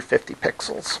 150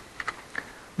 pixels.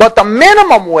 But the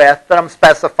minimum width that I'm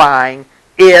specifying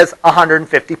is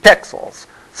 150 pixels.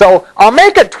 So I'll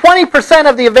make it 20%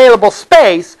 of the available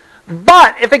space,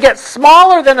 but if it gets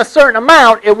smaller than a certain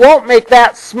amount, it won't make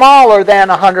that smaller than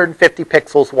 150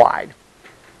 pixels wide.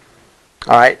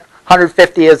 All right,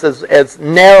 150 is as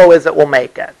narrow as it will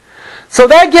make it. So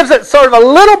that gives it sort of a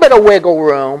little bit of wiggle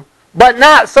room, but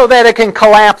not so that it can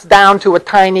collapse down to a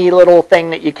tiny little thing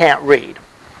that you can't read.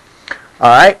 All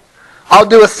right, I'll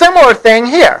do a similar thing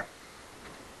here.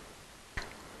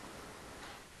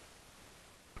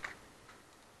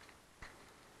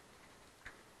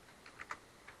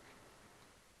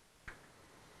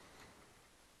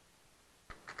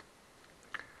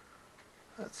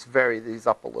 Let's vary these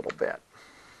up a little bit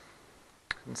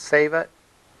and save it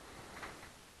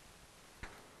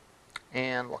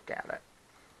and look at it.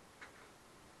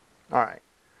 All right.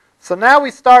 So now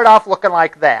we start off looking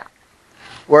like that.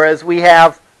 Whereas we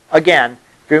have, again,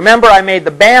 if you remember, I made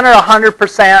the banner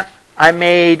 100%. I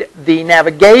made the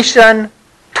navigation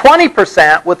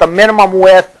 20% with a minimum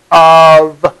width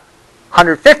of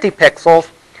 150 pixels.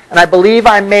 And I believe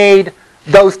I made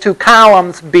those two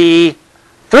columns be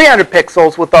 300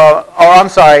 pixels with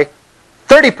a,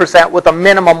 30% with a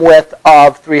minimum width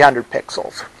of 300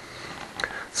 pixels.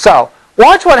 So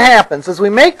watch what happens as we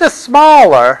make this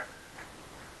smaller.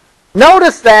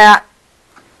 Notice that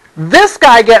this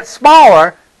guy gets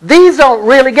smaller. These don't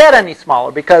really get any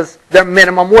smaller because their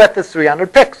minimum width is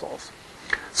 300 pixels.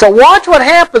 So watch what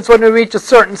happens when we reach a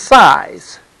certain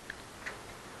size.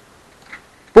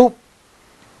 Boop.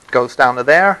 Goes down to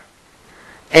there.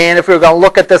 And if we were going to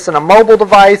look at this in a mobile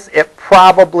device, it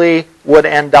probably would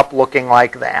end up looking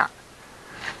like that.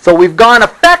 So we've gone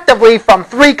effectively from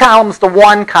 3 columns to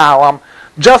 1 column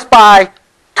just by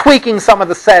tweaking some of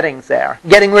the settings there.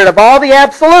 Getting rid of all the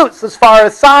absolutes as far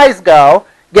as size go,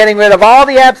 getting rid of all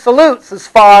the absolutes as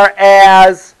far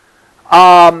as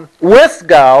widths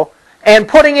go, and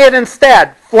putting in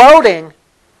instead floating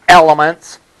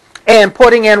elements and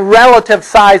putting in relative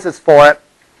sizes for it.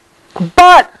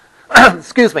 But,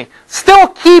 excuse me, still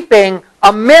keeping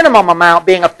a minimum amount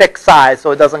being a fixed size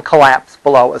so it doesn't collapse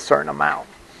below a certain amount.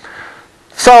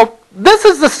 So this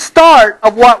is the start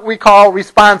of what we call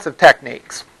responsive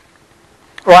techniques,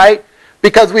 right?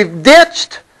 Because we've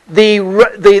ditched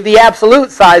the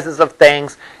absolute sizes of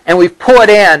things and we've put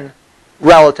in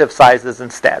relative sizes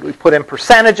instead. We put in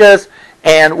percentages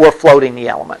and we're floating the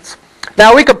elements.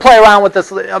 Now we could play around with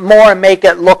this more and make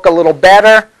it look a little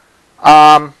better.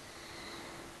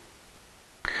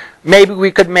 Maybe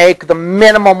we could make the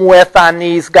minimum width on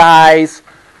these guys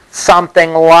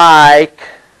something like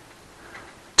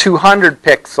 200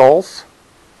 pixels.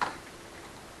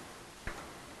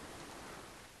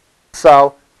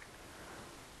 So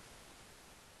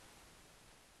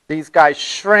these guys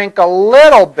shrink a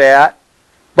little bit,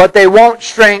 but they won't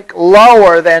shrink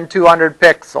lower than 200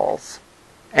 pixels.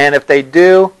 And if they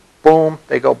do, boom,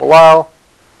 they go below.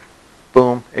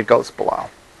 Boom, it goes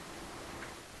below.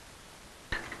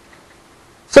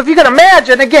 So if you can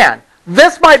imagine, again,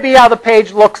 this might be how the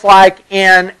page looks like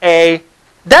in a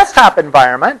desktop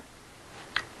environment.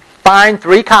 Fine,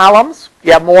 3 columns.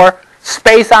 You have more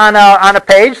space on a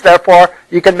page, therefore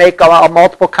you can make a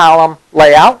multiple column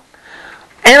layout.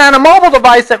 And on a mobile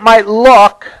device, it might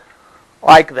look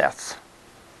like this.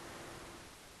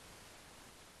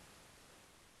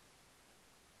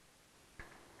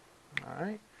 All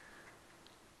right.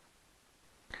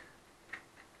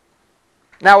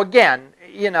 Now again,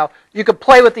 you could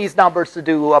play with these numbers to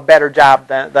do a better job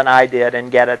than I did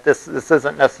and get it. This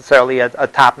isn't necessarily a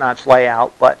top-notch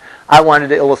layout, but I wanted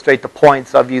to illustrate the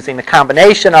points of using the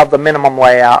combination of the minimum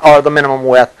layout or the minimum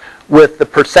width with the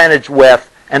percentage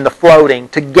width and the floating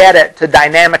to get it to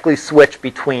dynamically switch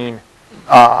between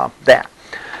that.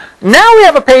 Now we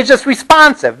have a page that's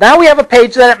responsive. Now we have a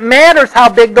page that it matters how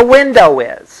big the window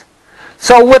is.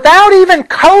 So without even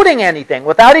coding anything,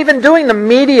 without even doing the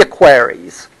media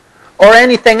queries or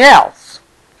anything else,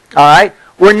 all right,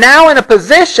 we're now in a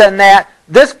position that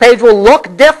this page will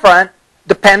look different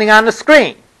depending on the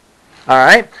screen. All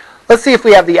right, let's see if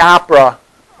we have the Opera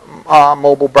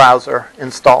mobile browser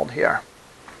installed here.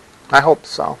 I hope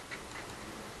so.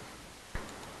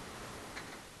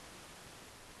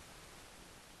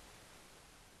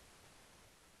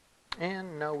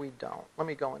 And no, we don't. Let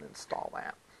me go and install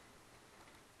that.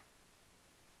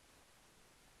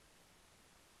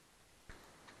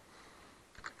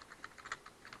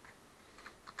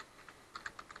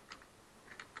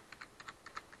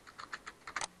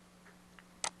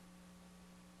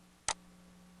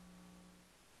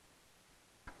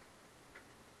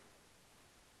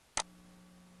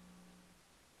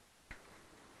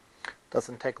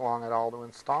 Doesn't take long at all to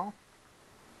install.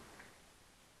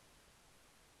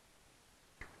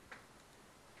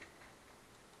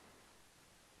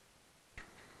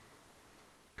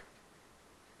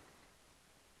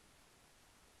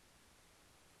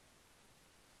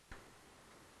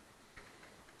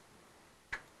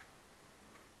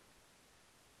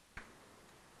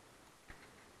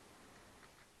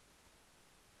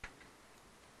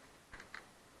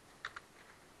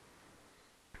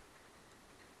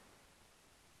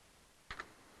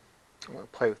 I'm going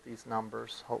to play with these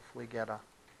numbers, hopefully get a...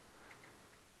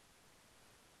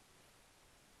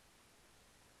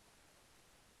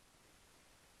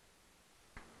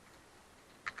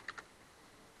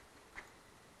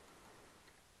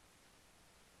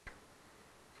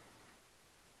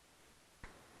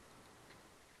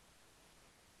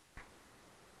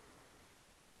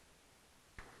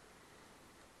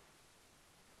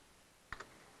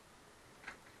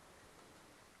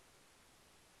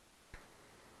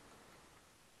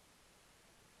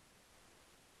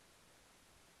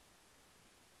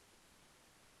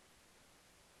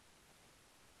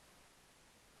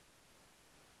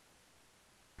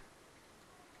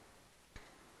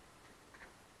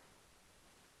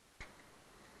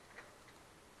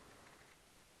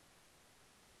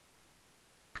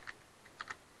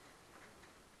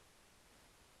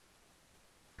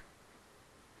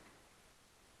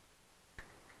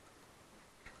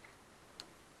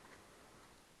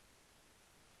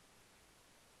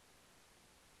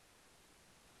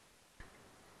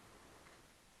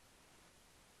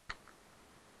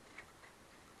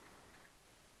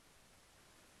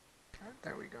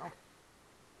 There we go.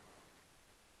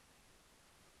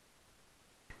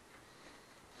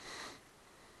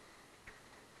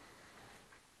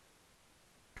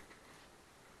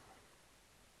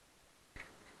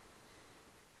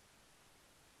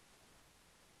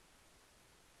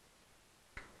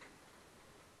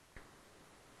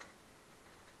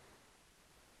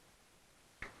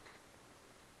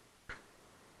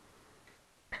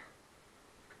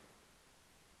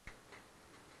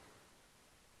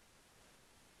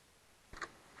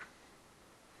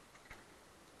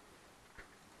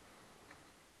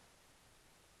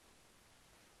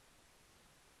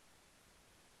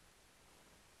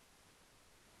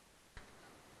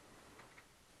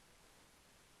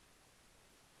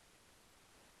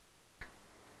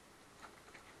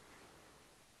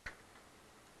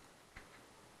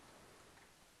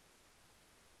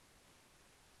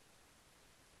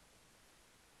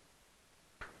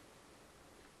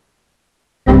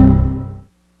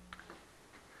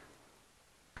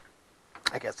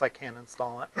 I guess I can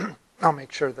install it. I'll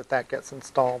make sure that that gets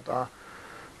installed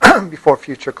before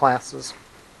future classes.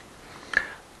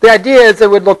 The idea is it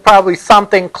would look probably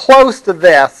something close to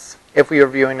this if we were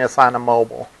viewing this on a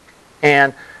mobile.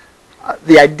 And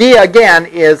the idea, again,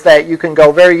 is that you can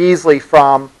go very easily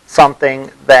from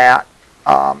something that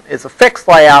is a fixed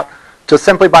layout to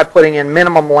simply by putting in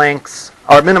minimum lengths,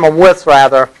 or minimum widths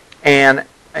rather, and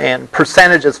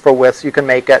percentages for widths, you can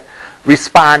make it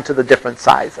respond to the different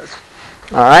sizes.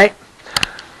 All right?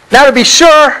 Now to be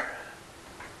sure,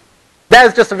 that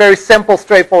is just a very simple,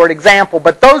 straightforward example,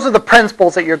 but those are the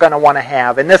principles that you're going to want to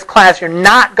have. In this class, you're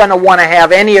not going to want to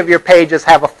have any of your pages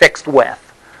have a fixed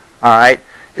width. All right?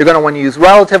 You're going to want to use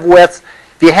relative widths.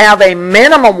 If you have a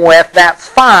minimum width, that's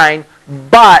fine,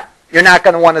 but you're not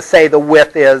going to want to say the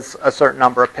width is a certain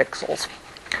number of pixels.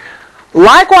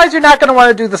 Likewise, you're not going to want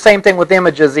to do the same thing with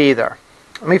images either.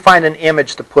 Let me find an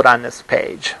image to put on this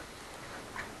page.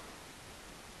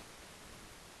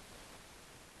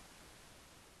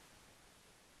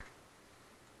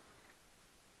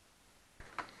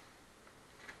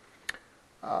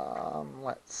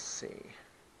 Let's see.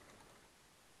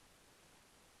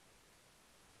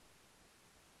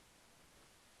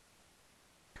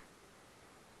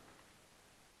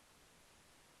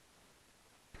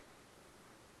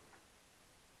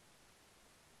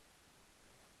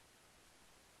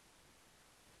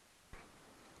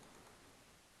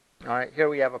 All right, here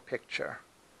we have a picture.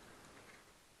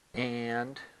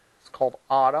 And it's called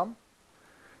Autumn.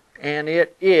 And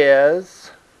it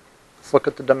is, let's look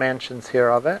at the dimensions here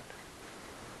of it.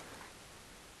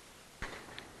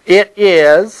 It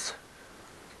is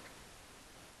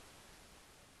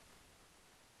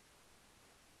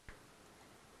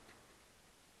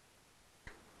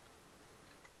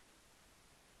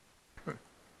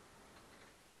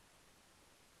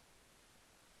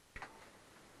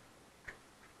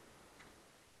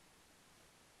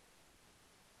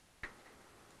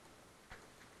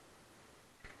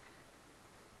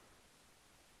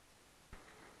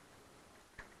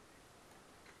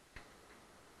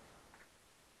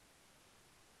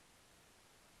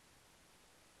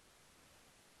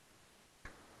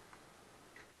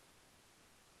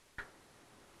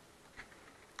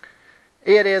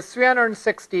It is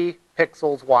 360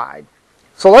 pixels wide.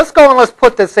 So let's go and let's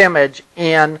put this image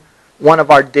in one of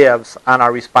our divs on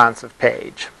our responsive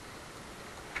page.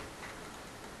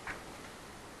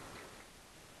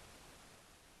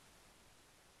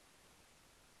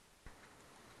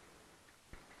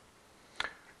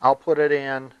 I'll put it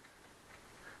in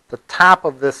the top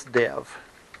of this div.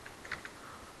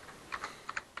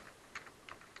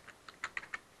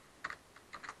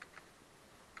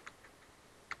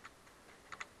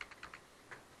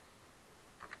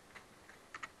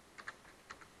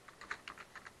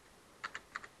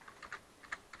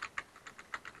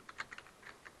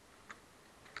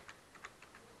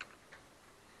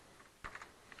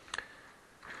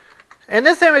 And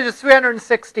this image is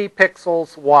 360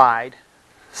 pixels wide.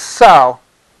 So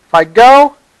if I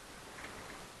go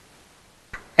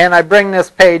and I bring this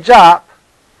page up,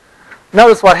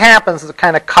 notice what happens is it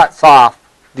kind of cuts off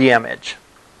the image.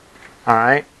 All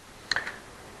right?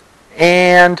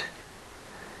 And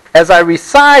as I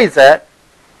resize it,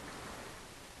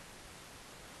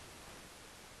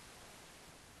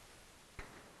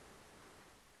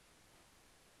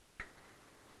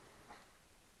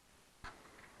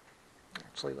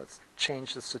 actually, let's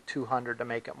change this to 200 to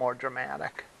make it more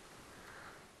dramatic.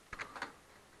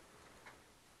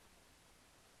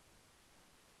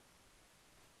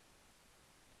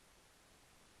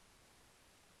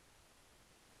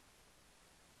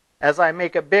 As I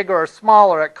make it bigger or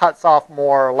smaller, it cuts off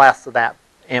more or less of that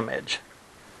image.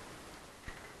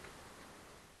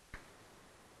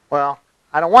 Well,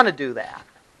 I don't want to do that.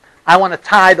 I want to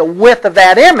tie the width of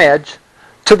that image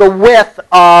to the width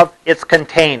of its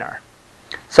container.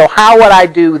 So how would I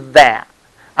do that?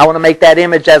 I want to make that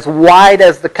image as wide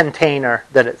as the container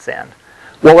that it's in.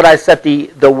 What would I set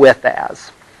the width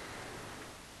as?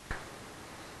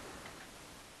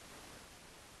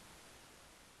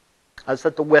 I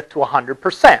set the width to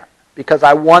 100% because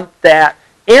I want that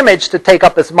image to take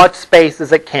up as much space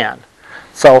as it can.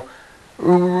 So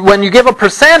when you give a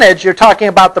percentage, you're talking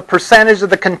about the percentage of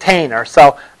the container.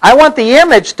 So I want the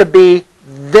image to be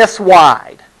this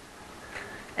wide.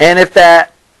 And if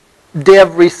that div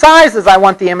resizes, I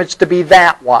want the image to be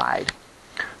that wide.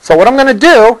 So what I'm going to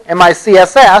do in my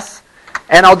CSS,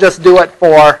 and I'll just do it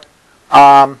for #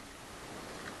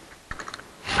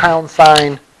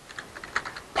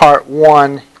 part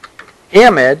 1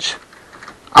 image,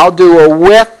 I'll do a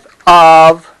width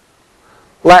of,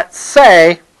 let's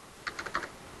say,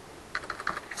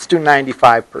 let's do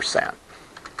 95%.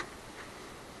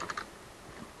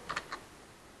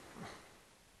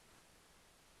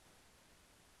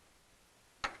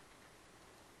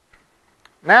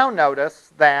 Now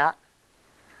notice that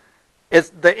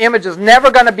the image is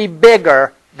never going to be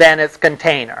bigger than its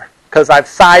container because I've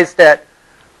sized it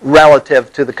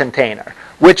relative to the container.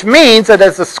 Which means that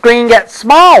as the screen gets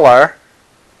smaller,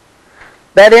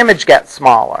 that image gets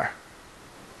smaller.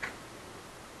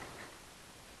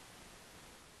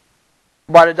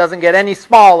 But it doesn't get any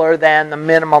smaller than the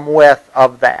minimum width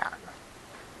of that.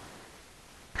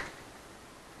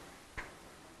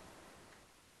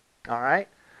 All right?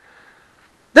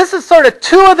 This is sort of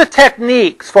two of the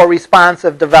techniques for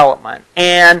responsive development.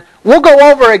 And we'll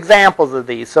go over examples of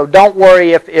these, so don't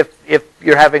worry if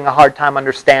you're having a hard time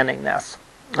understanding this.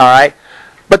 All right?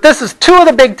 But this is two of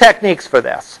the big techniques for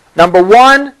this. Number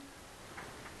one,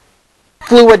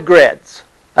 fluid grids.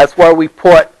 That's where we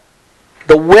put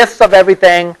the widths of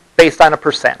everything based on a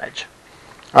percentage.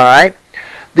 All right?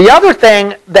 The other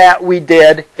thing that we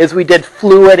did is we did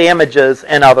fluid images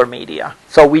in other media.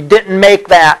 So we didn't make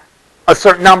that a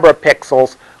certain number of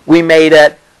pixels. We made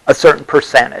it a certain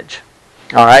percentage.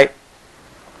 All right?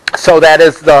 So that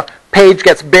as the page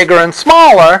gets bigger and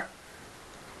smaller,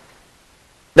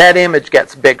 that image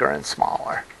gets bigger and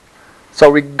smaller. So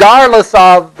regardless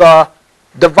of the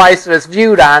device that it's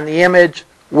viewed on, the image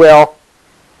will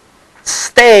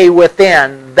stay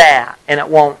within that, and it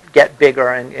won't get bigger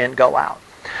and go out.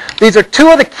 These are two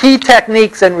of the key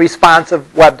techniques in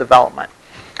responsive web development.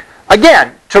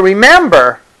 Again, to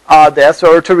remember this,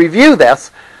 or to review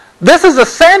this, this is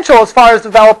essential as far as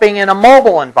developing in a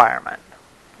mobile environment,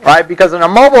 right? Because in a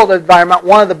mobile environment,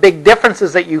 one of the big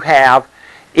differences that you have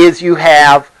is you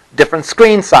have different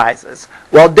screen sizes.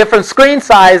 Well, different screen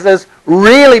sizes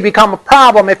really become a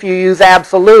problem if you use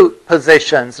absolute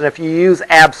positions and if you use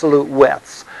absolute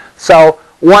widths. So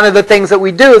one of the things that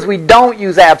we do is we don't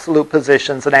use absolute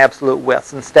positions and absolute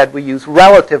widths. Instead, we use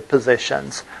relative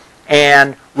positions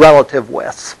and relative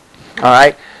widths. All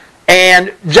right?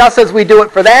 And just as we do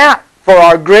it for that, for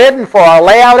our grid and for our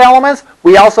layout elements,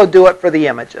 we also do it for the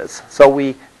images. So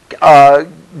we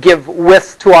give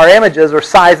widths to our images or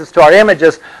sizes to our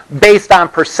images based on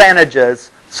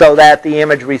percentages so that the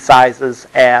image resizes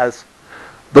as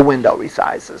the window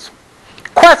resizes.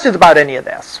 Questions about any of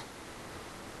this?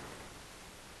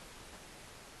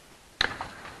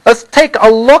 Let's take a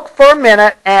look for a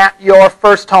minute at your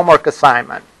first homework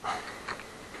assignment.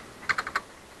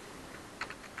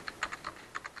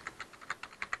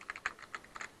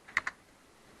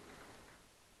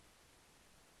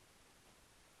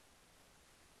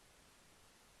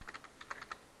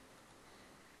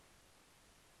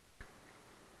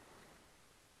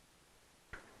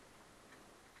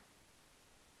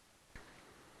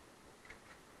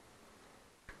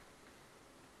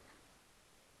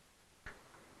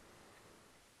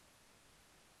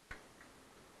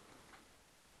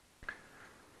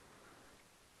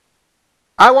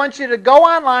 I want you to go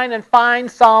online and find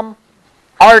some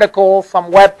articles,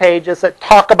 some web pages that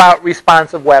talk about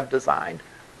responsive web design,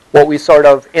 what we sort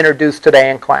of introduced today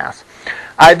in class.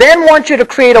 I then want you to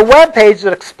create a web page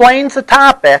that explains the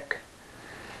topic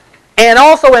and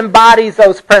also embodies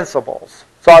those principles.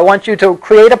 So I want you to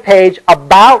create a page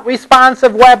about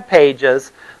responsive web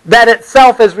pages that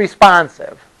itself is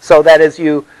responsive, so that as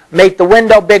you make the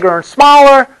window bigger and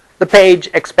smaller, the page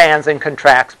expands and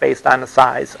contracts based on the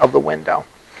size of the window.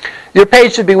 Your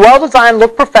page should be well designed,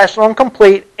 look professional and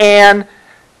complete, and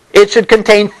it should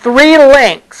contain 3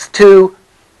 links to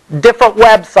different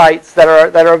websites that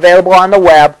are available on the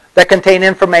web that contain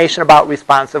information about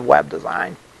responsive web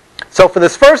design. So for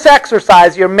this first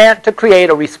exercise, you're meant to create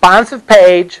a responsive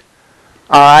page,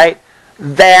 all right,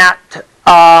 that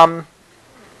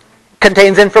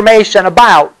contains information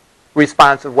about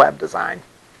responsive web design.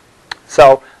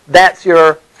 So that's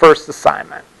your first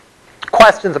assignment.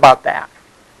 Questions about that?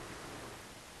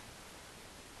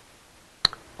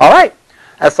 All right.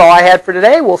 That's all I had for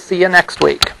today. We'll see you next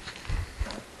week.